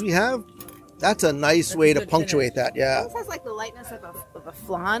foods we have, that's a nice way to punctuate that. Yeah. It almost has like the lightness of a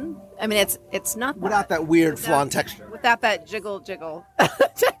flan. I mean, it's not without that weird flan texture. got that jiggle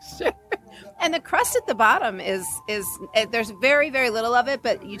texture. And the crust at the bottom is there's very, very little of it,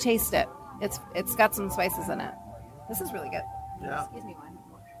 but you taste it. It's got some spices in it. This is really good. Yeah. Excuse me,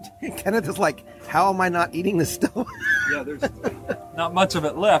 one. Kenneth is like, how am I not eating this stuff? Yeah, there's not much of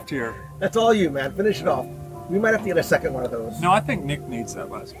it left here. That's all you, man. Finish it off. We might have to get a second one of those. No, I think Nick needs that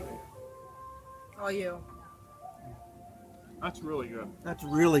last bite. All you. That's really good. That's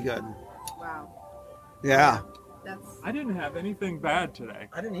really good. Wow. Yeah. I didn't have anything bad today.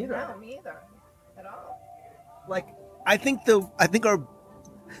 I didn't either. No, me either. At all. Like, I think the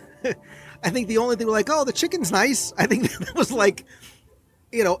only thing we're like, oh, the chicken's nice. I think that was like,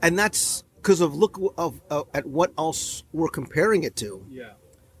 and that's because of at what else we're comparing it to. Yeah.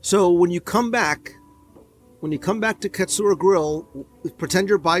 So when you come back to Katsura Grill, pretend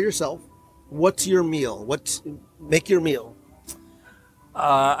you're by yourself. What's your meal? Make your meal?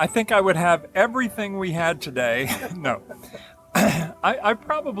 I think I would have everything we had today. No. I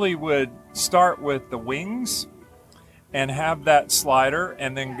probably would start with the wings and have that slider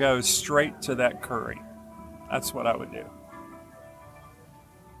and then go straight to that curry. That's what I would do.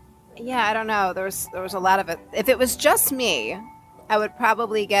 Yeah, I don't know. There was a lot of it. If it was just me, I would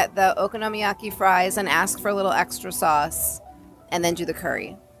probably get the okonomiyaki fries and ask for a little extra sauce and then do the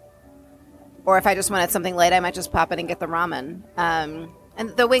curry. Or if I just wanted something light, I might just pop in and get the ramen.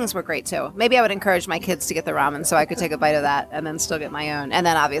 And the wings were great too. Maybe I would encourage my kids to get the ramen so I could take a bite of that and then still get my own. And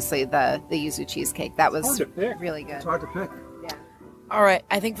then obviously the yuzu cheesecake. That was really good. It's hard to pick. Yeah. All right,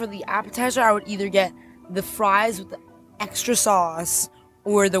 I think for the appetizer, I would either get the fries with the extra sauce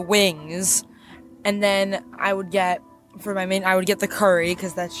or the wings. And then I would get, for my main, I would get the curry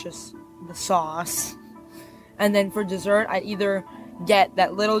because that's just the sauce. And then for dessert, I'd either get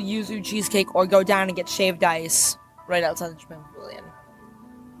that little yuzu cheesecake or go down and get shaved ice right outside the Japan Pavilion.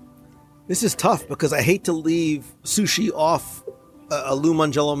 This is tough because I hate to leave sushi off a Lou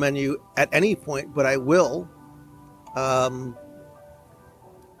Mangello menu at any point, but I will.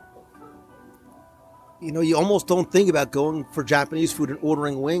 You almost don't think about going for Japanese food and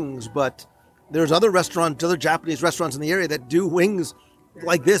ordering wings, but there's other Japanese restaurants in the area that do wings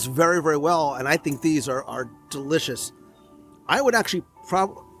like this very, very well, and I think these are delicious. I would actually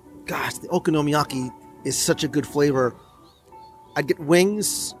the okonomiyaki is such a good flavor. I'd get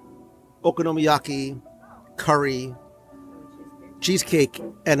wings, okonomiyaki, curry, cheesecake,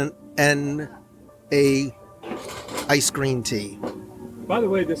 and a iced green tea. By the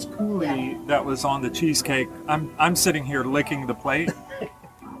way, this coulis that was on the cheesecake, I'm sitting here licking the plate,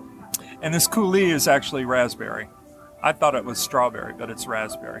 and this coulis is actually raspberry. I thought it was strawberry, but it's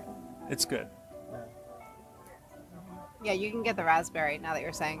raspberry. It's good. Yeah, you can get the raspberry now that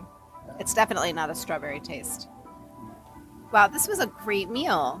you're saying. It's definitely not a strawberry taste. Wow, this was a great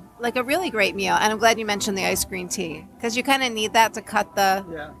meal. Like a really great meal. And I'm glad you mentioned the iced green tea because you kind of need that to cut the...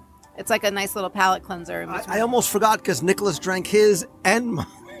 Yeah. It's like a nice little palate cleanser. I almost forgot because Nicholas drank his and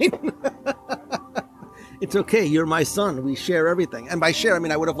mine. It's okay. You're my son. We share everything. And by share, I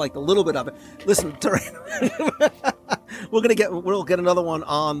mean I would have liked a little bit of it. Listen, we'll get another one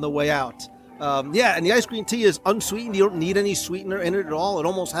on the way out. And the ice cream tea is unsweetened. You don't need any sweetener in it at all. It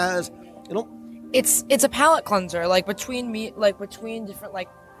almost has, It's a palate cleanser, between different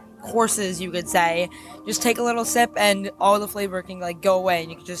courses, you could say. Just take a little sip, and all the flavor can go away, and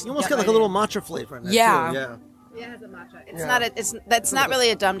you can just. You almost get a little matcha flavor in there. Yeah. Too. Yeah. Yeah, it has a matcha. It's not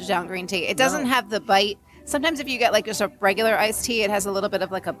really a dumbed down green tea. It doesn't have the bite. Sometimes if you get just a regular iced tea, it has a little bit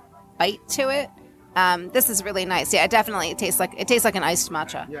of a bite to it. This is really nice. Yeah, it tastes like an iced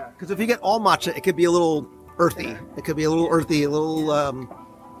matcha. Yeah, because if you get all matcha, it could be a little earthy. Yeah. It could be a little earthy,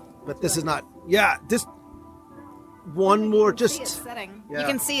 but this is not. Yeah, this one more just. Sitting. Yeah. You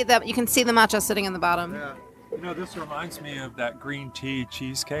can see the matcha sitting in the bottom. Yeah. This reminds me of that green tea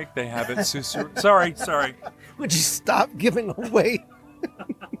cheesecake they have at Susur. Sorry. Would you stop giving away?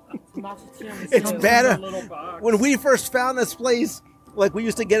 It's better. When we first found this place, we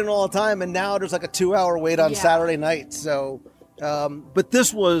used to get it all the time, and now there's a 2-hour wait on Saturday night. So, but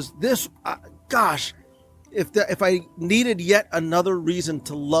this. Gosh, if I needed yet another reason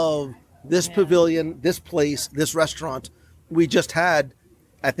to love this pavilion, this place, this restaurant, we just had,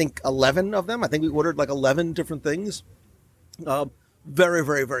 I think, 11 of them. I think we ordered 11 different things. Very,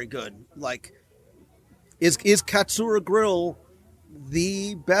 very, very good. Is Katsura Grill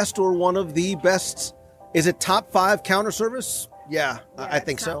the best or one of the best? Is it top 5 counter service? Yeah, I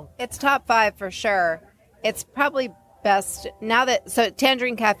think so. It's top 5 for sure. It's probably best now so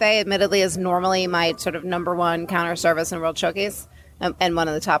Tangerine Cafe admittedly is normally my sort of number 1 counter service in World Showcase and one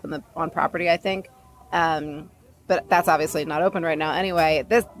of the top on property, I think. But but that's obviously not open right now. Anyway,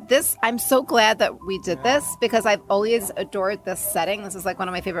 this I'm so glad that we did this because I've always adored this setting. This is like one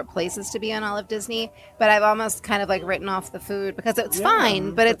of my favorite places to be in all of Disney, but I've almost kind of like written off the food because it's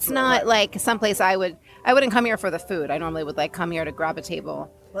fine, but it's not like someplace I wouldn't come here for the food. I normally would like come here to grab a table.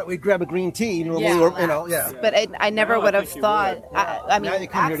 Right, we'd grab a green tea normally, But I never would have thought. I mean,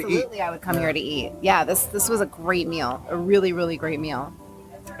 absolutely, I would come here to eat. Yeah, this was a great meal, a really, really great meal.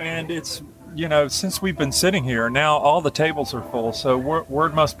 And it's, since we've been sitting here, now all the tables are full, so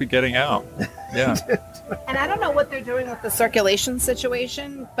word must be getting out. Yeah. And I don't know what they're doing with the circulation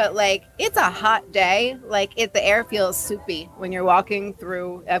situation, but like it's a hot day. Like the air feels soupy when you're walking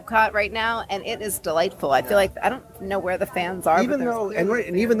through EPCOT right now, and it is delightful. I feel like I don't know where the fans are. Even though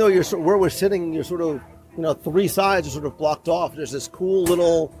you're where we're sitting, you're sort of 3 sides are sort of blocked off. There's this cool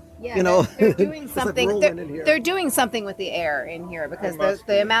little. They're doing something. They're doing something with the air in here because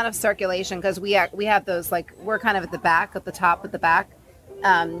the amount of circulation. Because we have those we're kind of at the back, at the top at the back,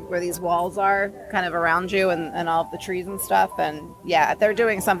 where these walls are, kind of around you, and all of the trees and stuff. And they're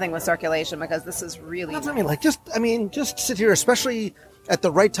doing something with circulation because this is really. That's what I mean. Just sit here, especially at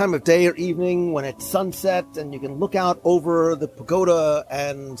the right time of day or evening when it's sunset and you can look out over the pagoda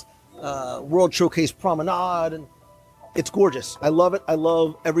and World Showcase Promenade and. It's gorgeous. I love it. I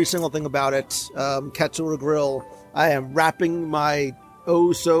love every single thing about it. Katsura Grill. I am wrapping my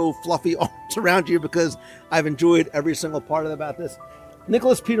so fluffy arms around you because I've enjoyed every single part about this.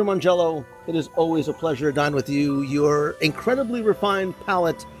 Nicholas Peter Mangello, it is always a pleasure to dine with you. Your incredibly refined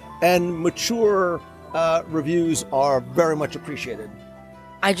palate and mature reviews are very much appreciated.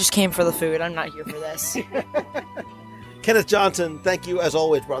 I just came for the food. I'm not here for this. Kenneth Johnson, thank you as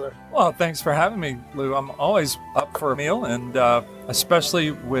always, brother. Well, thanks for having me, Lou. I'm always up for a meal, and especially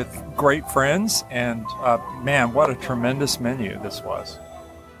with great friends. And man, what a tremendous menu this was.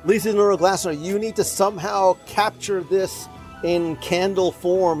 Lisa Nora Glassner, you need to somehow capture this in candle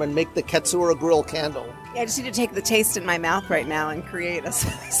form and make the Katsura Grill candle. Yeah, I just need to take the taste in my mouth right now and create a. So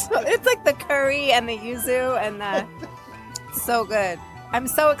it's like the curry and the yuzu and so good. I'm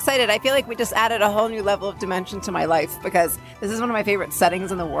so excited. I feel like we just added a whole new level of dimension to my life because this is one of my favorite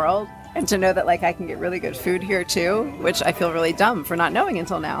settings in the world. And to know that I can get really good food here too, which I feel really dumb for not knowing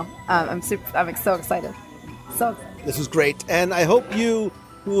until now. I'm so excited. This is great. And I hope you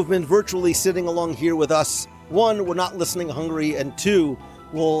who have been virtually sitting along here with us, 1, we're not listening hungry, and 2,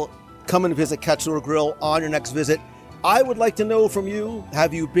 will come and visit Katsura Grill on your next visit. I would like to know from you,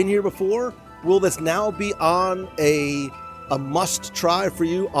 have you been here before? Will this now be on a must try for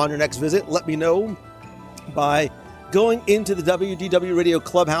you on your next visit? Let me know by going into the WDW Radio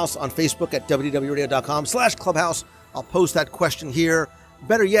Clubhouse on Facebook at wdwradio.com/clubhouse. I'll post that question here.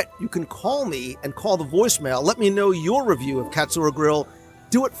 Better yet, you can call me and call the voicemail. Let me know your review of Katsura Grill.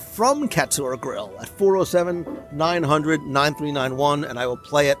 Do it from Katsura Grill at 407-900-9391, and I will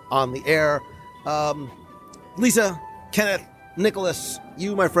play it on the air. Lisa, Kenneth, Nicholas,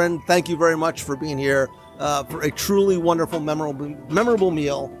 you, my friend, thank you very much for being here. For a truly wonderful, memorable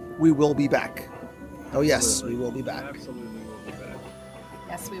meal. We will be back. Oh, yes, we will be back. Absolutely, we'll be back.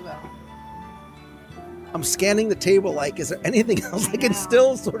 Yes, we will. I'm scanning the table is there anything else I can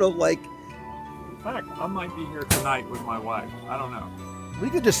still sort of In fact, I might be here tonight with my wife. I don't know. We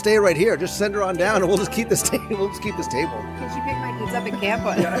could just stay right here. Just send her on down and we'll just keep this table. Can she pick my kids up at camp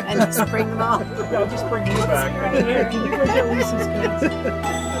and just bring them all? Yeah, I'll just bring you back. Hey, can you go get Lisa's kids?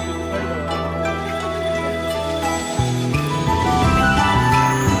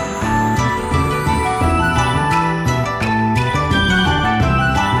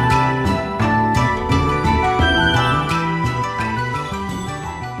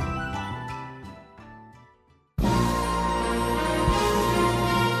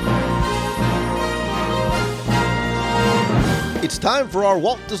 It's time for our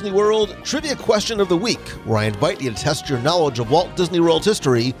Walt Disney World Trivia Question of the Week, where I invite you to test your knowledge of Walt Disney World's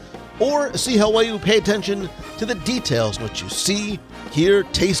history or see how well you pay attention to the details in which you see, hear,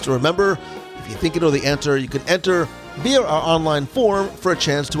 taste, or remember. If you think you know the answer, you can enter via our online form for a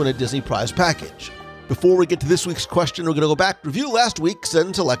chance to win a Disney prize package. Before we get to this week's question, we're going to go back, review last week's,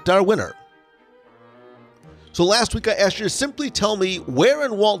 and select our winner. So last week I asked you to simply tell me where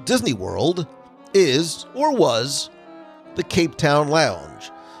in Walt Disney World is or was the Cape Town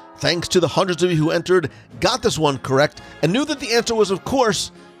Lounge. Thanks to the hundreds of you who entered, got this one correct, and knew that the answer was, of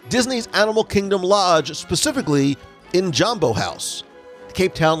course, Disney's Animal Kingdom Lodge, specifically in Jambo House. The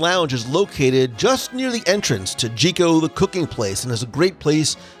Cape Town Lounge is located just near the entrance to Jiko, the cooking place, and is a great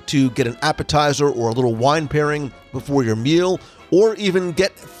place to get an appetizer or a little wine pairing before your meal, or even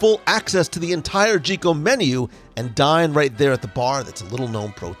get full access to the entire Jico menu and dine right there at the bar. That's a little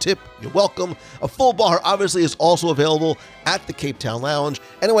known pro tip. You're welcome. A full bar obviously is also available at the Cape Town Lounge.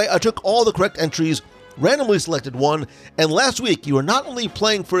 Anyway, I took all the correct entries, randomly selected one, and last week you were not only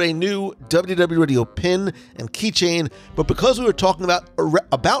playing for a new WDW Radio pin and keychain, but because we were talking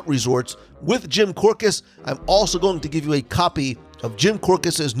about resorts with Jim Korkis, I'm also going to give you a copy of Jim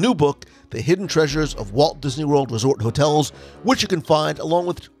Korkis's new book, The Hidden Treasures of Walt Disney World Resort Hotels, which you can find along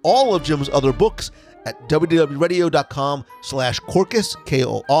with all of Jim's other books at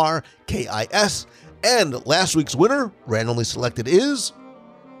wdwradio.com/Korkis, Korkis. And last week's winner, randomly selected, is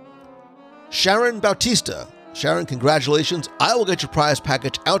Sharon Bautista. Sharon, congratulations. I will get your prize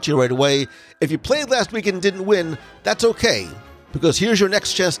package out to you right away. If you played last week and didn't win, that's okay, because here's your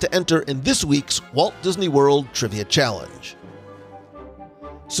next chance to enter in this week's Walt Disney World Trivia Challenge.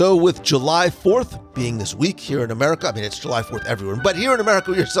 So with July 4th being this week here in America, I mean, it's July 4th everywhere, but here in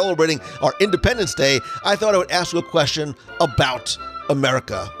America, we are celebrating our Independence Day. I thought I would ask you a question about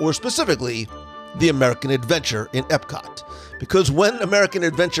America, or specifically the American Adventure in EPCOT. Because when American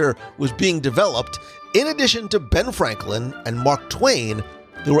Adventure was being developed, in addition to Ben Franklin and Mark Twain,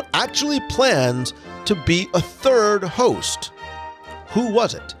 there were actually plans to be a third host. Who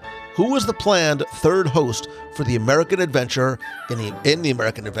was it? Who was the planned third host for the American Adventure in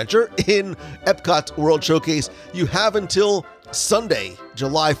Epcot's World Showcase? You have until Sunday,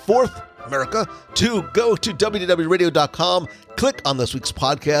 July 4th, America, to go to WDWRadio.com, click on this week's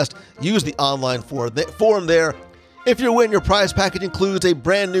podcast, use the online forum there. If you win, your prize package includes a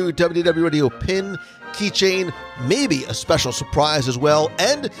brand new WDW Radio pin, keychain, maybe a special surprise as well.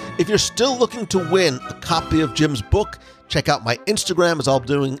 And if you're still looking to win a copy of Jim's book, check out my Instagram, as I'll be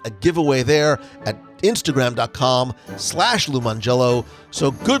doing a giveaway there at Instagram.com/Lou Mongello.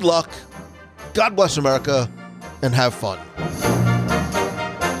 So good luck, God bless America, and have fun.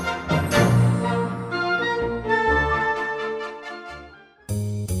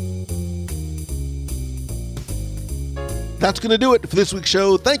 That's going to do it for this week's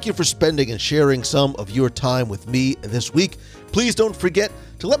show. Thank you for spending and sharing some of your time with me this week. Please don't forget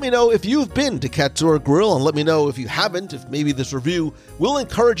to let me know if you've been to Katsura Grill, and let me know if you haven't, if maybe this review will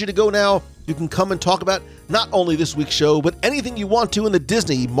encourage you to go now. You can come and talk about not only this week's show, but anything you want to in the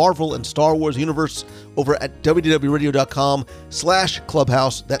Disney, Marvel, and Star Wars universe over at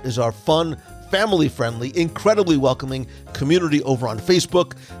wdwradio.com/clubhouse. That is our fun, family-friendly, incredibly welcoming community over on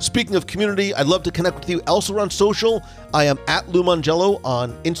Facebook. Speaking of community, I'd love to connect with you elsewhere on social. I am at Lou Mongello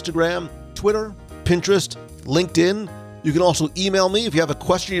on Instagram, Twitter, Pinterest, LinkedIn. You can also email me if you have a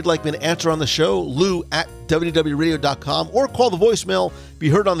question you'd like me to answer on the show, lou@wdwradio.com, or call the voicemail. Be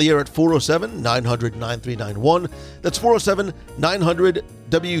heard on the air at 407-900-9391. That's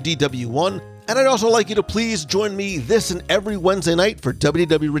 407-900-WDW1. And I'd also like you to please join me this and every Wednesday night for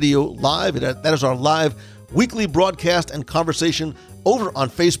WDW Radio Live. That is our live weekly broadcast and conversation over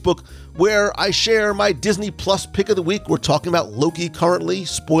on Facebook, where I share my Disney Plus pick of the week. We're talking about Loki currently,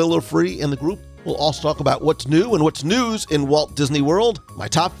 spoiler-free in the group. We'll also talk about what's new and what's news in Walt Disney World, my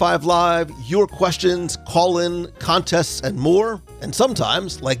top 5 live, your questions, call-in, contests, and more. And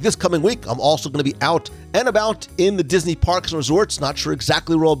sometimes, like this coming week, I'm also going to be out and about in the Disney parks and resorts. Not sure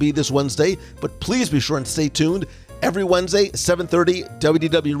exactly where I'll be this Wednesday, but please be sure and stay tuned. Every Wednesday, 7:30,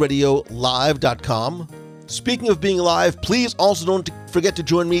 WDWRadioLive.com. Speaking of being live, please also don't forget to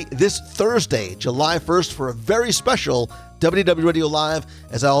join me this Thursday, July 1st, for a very special WDW Radio Live,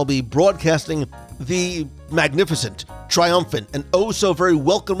 as I'll be broadcasting the magnificent, triumphant, and oh so very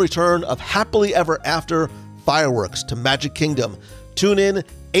welcome return of Happily Ever After fireworks to Magic Kingdom. Tune in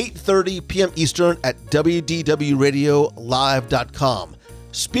 8:30 p.m. Eastern at WDWRadioLive.com.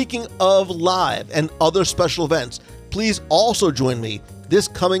 Speaking of live and other special events, please also join me this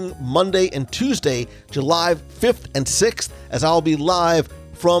coming Monday and Tuesday, July 5th and 6th, as I'll be live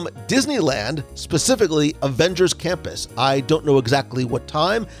from Disneyland, specifically Avengers Campus. I don't know exactly what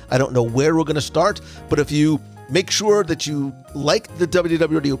time. I don't know where we're going to start, but if you make sure that you like the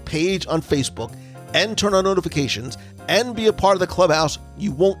WDW Radio page on Facebook and turn on notifications and be a part of the clubhouse,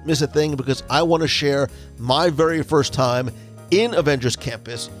 you won't miss a thing, because I want to share my very first time in Avengers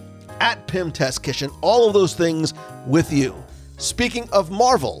Campus, at Pym Test Kitchen, all of those things with you. Speaking of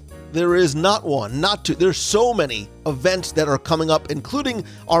Marvel, there is not one, not two, there's so many events that are coming up, including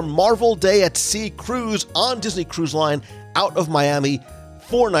our Marvel Day at Sea cruise on Disney Cruise Line out of Miami,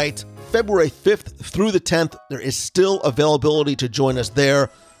 4 nights, February 5th through the 10th. There is still availability to join us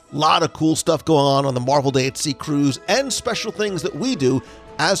there. A lot of cool stuff going on the Marvel Day at Sea cruise, and special things that we do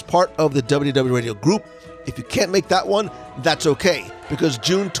as part of the WDW Radio group. If you can't make that one, that's okay, because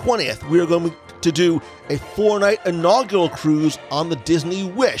June 20th, we are going to be to do a 4-night inaugural cruise on the Disney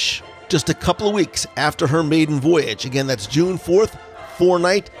Wish, just a couple of weeks after her maiden voyage. Again, that's June 4th,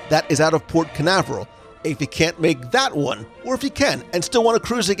 4-night. That is out of Port Canaveral. If you can't make that one, or if you can and still want to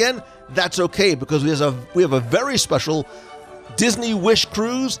cruise again, that's okay, because we have a very special Disney Wish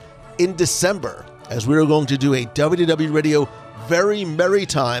cruise in December, as we are going to do a WDW Radio Very Merry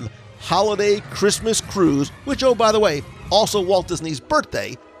Time holiday Christmas cruise, which, oh, by the way, also Walt Disney's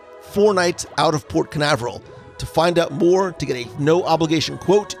birthday, 4 nights out of Port Canaveral. To find out more, to get a no-obligation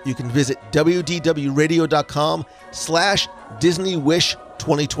quote, you can visit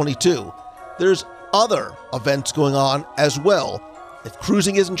wdwradio.com/DisneyWish2022. There's other events going on as well. If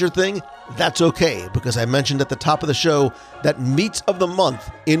cruising isn't your thing, that's okay, because I mentioned at the top of the show that meets of the month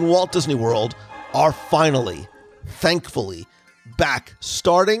in Walt Disney World are finally, thankfully, back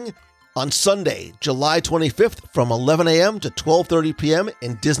starting on Sunday, July 25th from 11 a.m. to 12:30 p.m.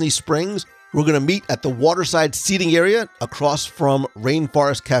 in Disney Springs. We're going to meet at the waterside seating area across from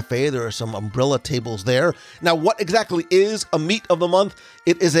Rainforest Cafe. There are some umbrella tables there. Now, what exactly is a meet of the month?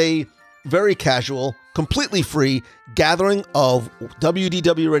 It is a very casual, completely free gathering of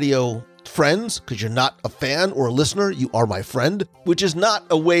WDW Radio friends, because you're not a fan or a listener, you are my friend, which is not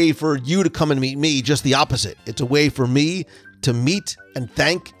a way for you to come and meet me, just the opposite. It's a way for me to meet and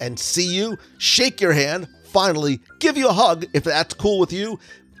thank and see you, shake your hand, finally give you a hug if that's cool with you.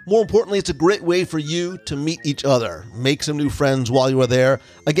 More importantly, it's a great way for you to meet each other, make some new friends while you are there.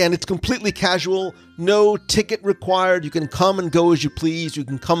 Again, it's completely casual, no ticket required. You can come and go as you please. You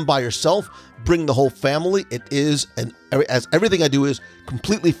can come by yourself, bring the whole family. It is, as everything I do is,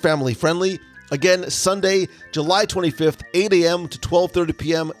 completely family friendly. Again, Sunday, July 25th, 8 a.m. to 12:30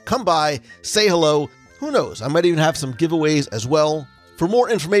 p.m. Come by, say hello. Who knows? I might even have some giveaways as well. For more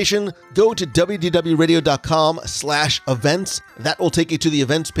information, go to wdwradio.com/events. That will take you to the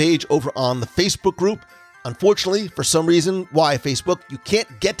events page over on the Facebook group. Unfortunately, for some reason, why Facebook, you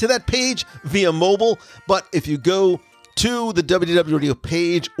can't get to that page via mobile. But if you go to the WDW Radio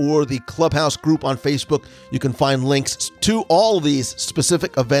page or the Clubhouse group on Facebook, you can find links to all of these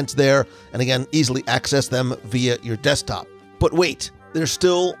specific events there. And again, easily access them via your desktop. But wait. There's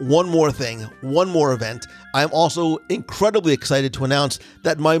still one more thing, one more event. I'm also incredibly excited to announce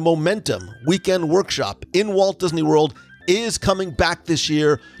that my Momentum Weekend Workshop in Walt Disney World is coming back this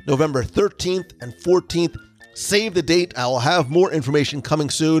year, November 13th and 14th. Save the date. I will have more information coming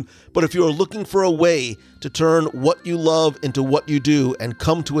soon. But if you are looking for a way to turn what you love into what you do and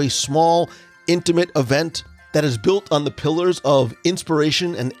come to a small, intimate event that is built on the pillars of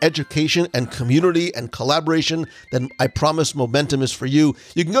inspiration and education and community and collaboration, then I promise Momentum is for you.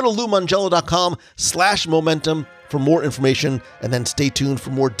 You can go to LouMangello.com/Momentum for more information, and then stay tuned for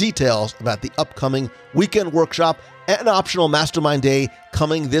more details about the upcoming weekend workshop and optional mastermind day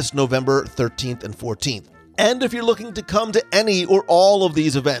coming this November 13th and 14th. And if you're looking to come to any or all of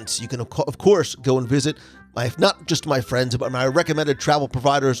these events, you can, of course, go and visit not just my friends, but my recommended travel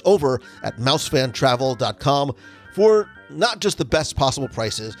providers over at mousefantravel.com for not just the best possible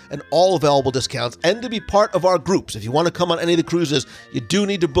prices and all available discounts, and to be part of our groups. If you want to come on any of the cruises, you do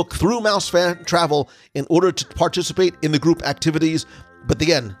need to book through MouseFan Travel in order to participate in the group activities. But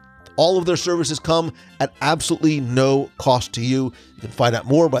again, all of their services come at absolutely no cost to you. You can find out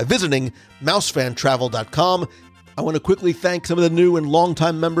more by visiting mousefantravel.com. I want to quickly thank some of the new and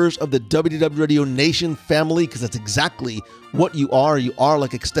longtime members of the WDW Radio Nation family, because that's exactly what you are. You are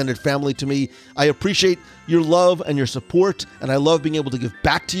like extended family to me. I appreciate your love and your support, and I love being able to give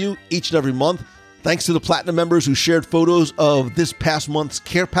back to you each and every month. Thanks to the Platinum members who shared photos of this past month's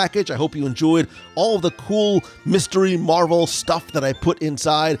care package. I hope you enjoyed all of the cool mystery Marvel stuff that I put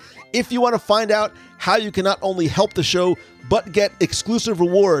inside. If you want to find out how you can not only help the show, but get exclusive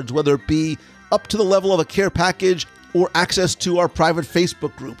rewards, whether it be up to the level of a care package or access to our private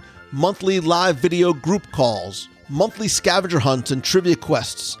Facebook group, monthly live video group calls, monthly scavenger hunts and trivia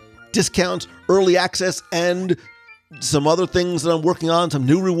quests, discounts, early access, and some other things that I'm working on, some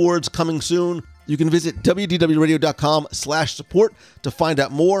new rewards coming soon. You can visit wdwradio.com/support to find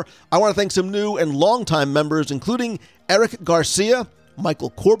out more. I want to thank some new and longtime members, including Eric Garcia, Michael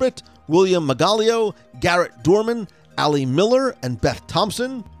Corbett, William Magalio, Garrett Dorman, Ali Miller, and Beth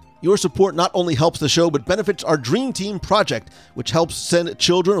Thompson. Your support not only helps the show, but benefits our Dream Team project, which helps send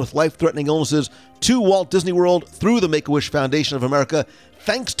children with life-threatening illnesses to Walt Disney World through the Make-A-Wish Foundation of America.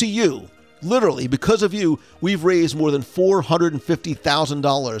 Thanks to you, literally, because of you, we've raised more than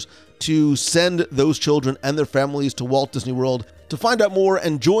 $450,000 to send those children and their families to Walt Disney World. To find out more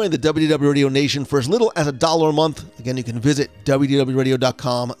and join the WDW Radio Nation for as little as $1 a month, again, you can visit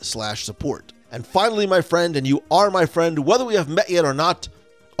wdwradio.com/support. And finally, my friend, and you are my friend, whether we have met yet or not,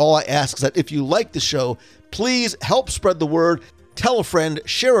 All I ask is that if you like the show, please help spread the word. Tell a friend,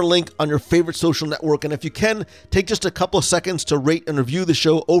 share a link on your favorite social network, and if you can, take just a couple of seconds to rate and review the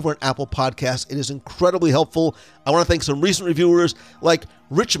show over on Apple Podcasts. It is incredibly helpful. I want to thank some recent reviewers like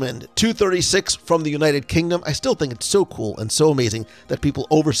Richmond236 from the United Kingdom. I still think it's so cool and so amazing that people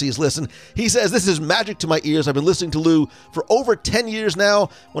overseas listen. He says, "This is magic to my ears. I've been listening to Lou for over 10 years now.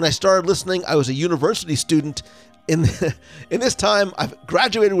 When I started listening, I was a university student. In this time, I've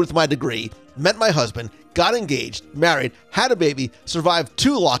graduated with my degree, met my husband, got engaged, married, had a baby, survived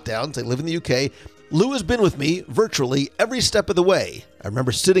 2 lockdowns. I live in the UK. Lou has been with me virtually every step of the way. I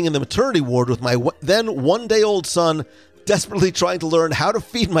remember sitting in the maternity ward with my then 1-day-old son, desperately trying to learn how to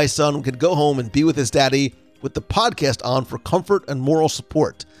feed my son who could go home and be with his daddy, with the podcast on for comfort and moral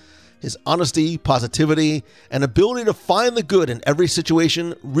support. His honesty, positivity, and ability to find the good in every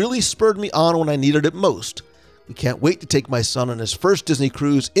situation really spurred me on when I needed it most. We can't wait to take my son on his first Disney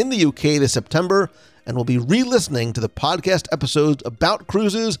cruise in the UK this September, and we'll be re-listening to the podcast episodes about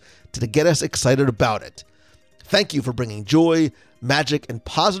cruises to get us excited about it. Thank you for bringing joy, magic, and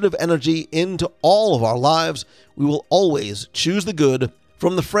positive energy into all of our lives. We will always choose the good.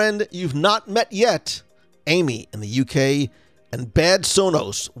 From the friend you've not met yet, Amy in the UK, and Bad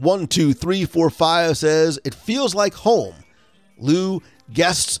Sonos 12345 says, "It feels like home. Lou,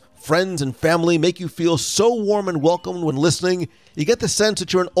 guests, friends, and family make you feel so warm and welcomed when listening. You get the sense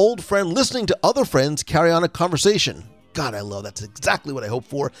that you're an old friend listening to other friends carry on a conversation." God, I love that. That's exactly what I hope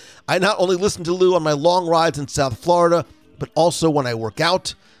for. I not only listen to Lou on my long rides in South Florida, but also when I work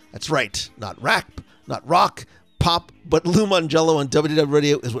out. That's right, not rap, not rock, pop, but Lou Mangello on WDW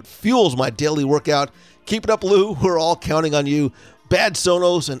Radio is what fuels my daily workout. Keep it up, Lou. We're all counting on you. Bad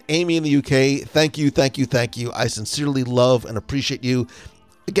Sonos and Amy in the UK, thank you, thank you, thank you. I sincerely love and appreciate you.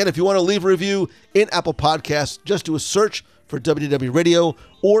 Again, if you want to leave a review in Apple Podcasts, just do a search for WDW Radio,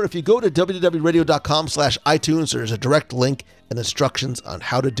 or if you go to www.radio.com/iTunes, there's a direct link and instructions on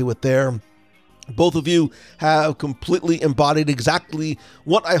how to do it there. Both of you have completely embodied exactly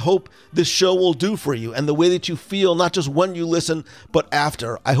what I hope this show will do for you and the way that you feel, not just when you listen, but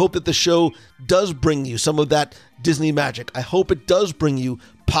after. I hope that the show does bring you some of that Disney magic. I hope it does bring you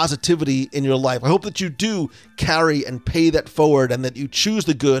positivity in your life. I hope that you do carry and pay that forward and that you choose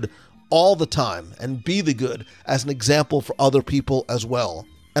the good all the time and be the good as an example for other people as well.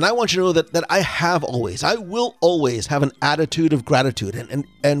 And I want you to know that I will always have an attitude of gratitude.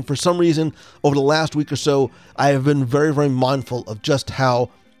 And for some reason, over the last week or so, I have been very, very mindful of just how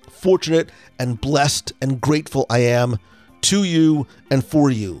fortunate and blessed and grateful I am to you and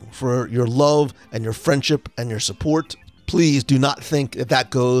for you, for your love and your friendship and your support. Please do not think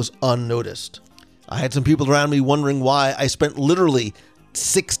that goes unnoticed. I had some people around me wondering why I spent literally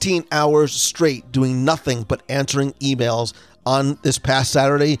 16 hours straight doing nothing but answering emails on this past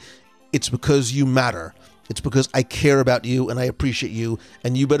Saturday. It's because you matter. It's because I care about you and I appreciate you.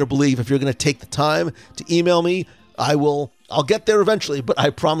 And you better believe if you're going to take the time to email me, I'll get there eventually, but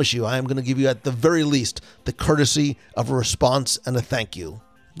I promise you, I am going to give you at the very least the courtesy of a response and a thank you.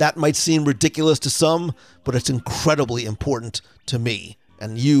 That might seem ridiculous to some, but it's incredibly important to me.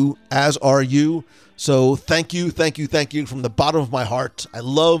 And you, as are you. So thank you from the bottom of my heart. I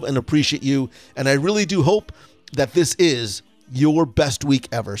love and appreciate you. And I really do hope that this is your best week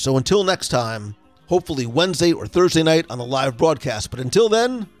ever. So until next time, hopefully Wednesday or Thursday night on the live broadcast. But until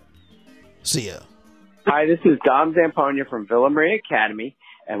then, see ya. Hi, this is Dom Zamponia from Villa Maria Academy,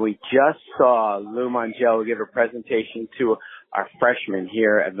 and we just saw Lou Mangello give a presentation to our freshmen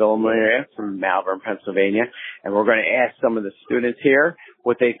here at Villa Maria from Malvern, Pennsylvania, and we're going to ask some of the students here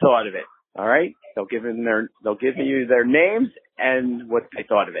what they thought of it. All right? They'll give you their names and what they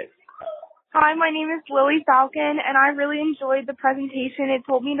thought of it. Hi, my name is Lily Falcon, and I really enjoyed the presentation. It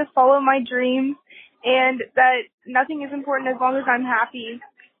told me to follow my dreams and that nothing is important as long as I'm happy.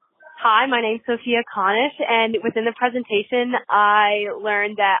 Hi, my name's Sophia Connish, and within the presentation, I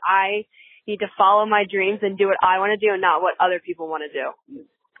learned that I need to follow my dreams and do what I want to do and not what other people want to do.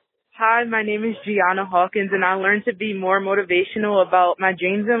 Hi, my name is Gianna Hawkins, and I learned to be more motivational about my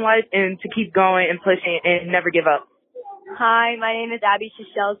dreams in life and to keep going and pushing and never give up. Hi, my name is Abby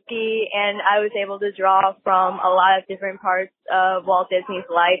Shishelsky, and I was able to draw from a lot of different parts of Walt Disney's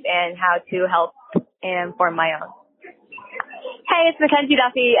life and how to help and form my own. Hey, it's Mackenzie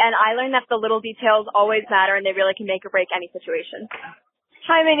Duffy, and I learned that the little details always matter and they really can make or break any situation.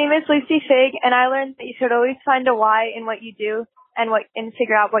 Hi, my name is Lucy Fig, and I learned that you should always find a why in what you do and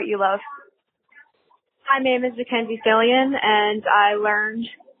figure out what you love. Hi, my name is Mackenzie Fillion, and I learned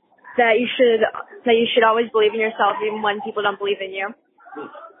that you should always believe in yourself even when people don't believe in you.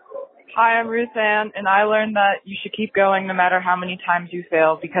 Hi, I'm Ruth Ann, and I learned that you should keep going no matter how many times you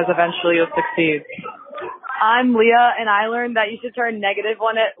fail, because eventually you'll succeed. I'm Leah, and I learned that you should turn negative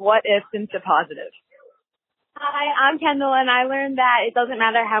what ifs into positive. Hi, I'm Kendall, and I learned that it doesn't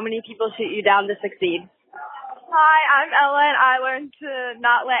matter how many people shoot you down to succeed. Hi, I'm Ella, and I learned to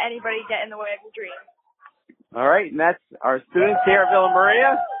not let anybody get in the way of your dreams. All right, and that's our students here at Villa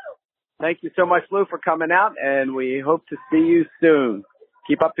Maria. Thank you so much, Lou, for coming out, and we hope to see you soon.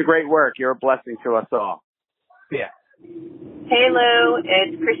 Keep up the great work. You're a blessing to us all. Yeah. Hey, Lou.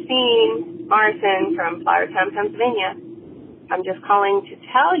 It's Christine Morrison from Flowertown, Pennsylvania. I'm just calling to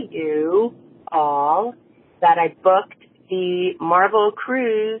tell you all that I booked the Marvel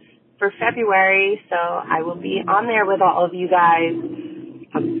Cruise for February, so I will be on there with all of you guys.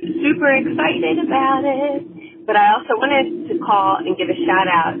 I'm super excited about it. But I also wanted to call and give a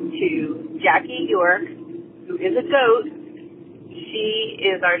shout-out to Jackie York, who is a goat. She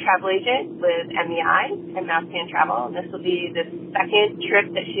is our travel agent with MEI and Mousepand Travel. And this will be the second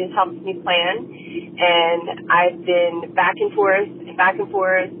trip that she has helped me plan. And I've been back and forth and lots of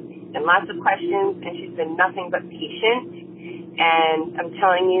questions, and she's been nothing but patient. And I'm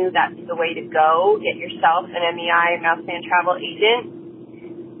telling you, that's the way to go. Get yourself an MEI and Mousepand Travel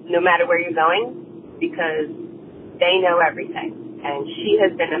agent, no matter where you're going, because they know everything. And she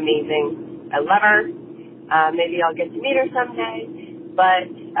has been amazing. I love her. Maybe I'll get to meet her someday. But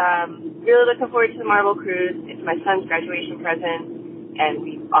really looking forward to the Marvel Cruise. It's my son's graduation present, and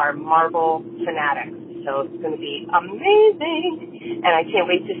we are Marvel fanatics. So it's going to be amazing. And I can't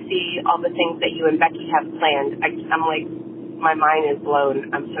wait to see all the things that you and Becky have planned. I'm like, my mind is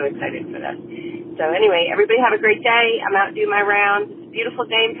blown. I'm so excited for this. So anyway, everybody have a great day. I'm out doing my rounds. It's a beautiful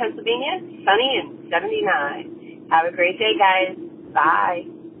day in Pennsylvania, sunny and 79. Have a great day, guys. Bye.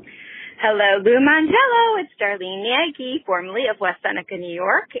 Hello, Lou Mangello. It's Darlene Nagy, formerly of West Seneca, New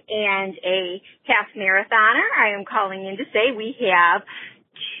York, and a half marathoner. I am calling in to say we have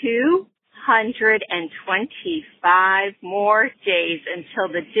 225 more days until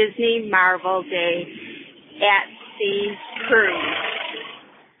the Disney Marvel Day at Sea Cruise.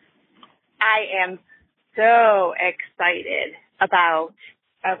 I am so excited about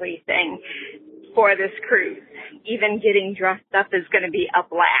everything for this cruise. Even getting dressed up is going to be a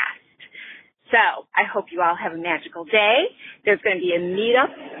blast. So I hope you all have a magical day. There's going to be a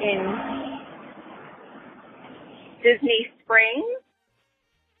meetup in Disney Springs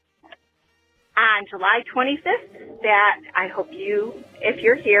on July 25th that I hope you, if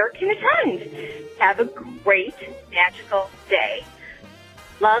you're here, can attend. Have a great, magical day.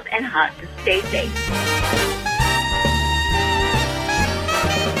 Love and hugs. Stay safe.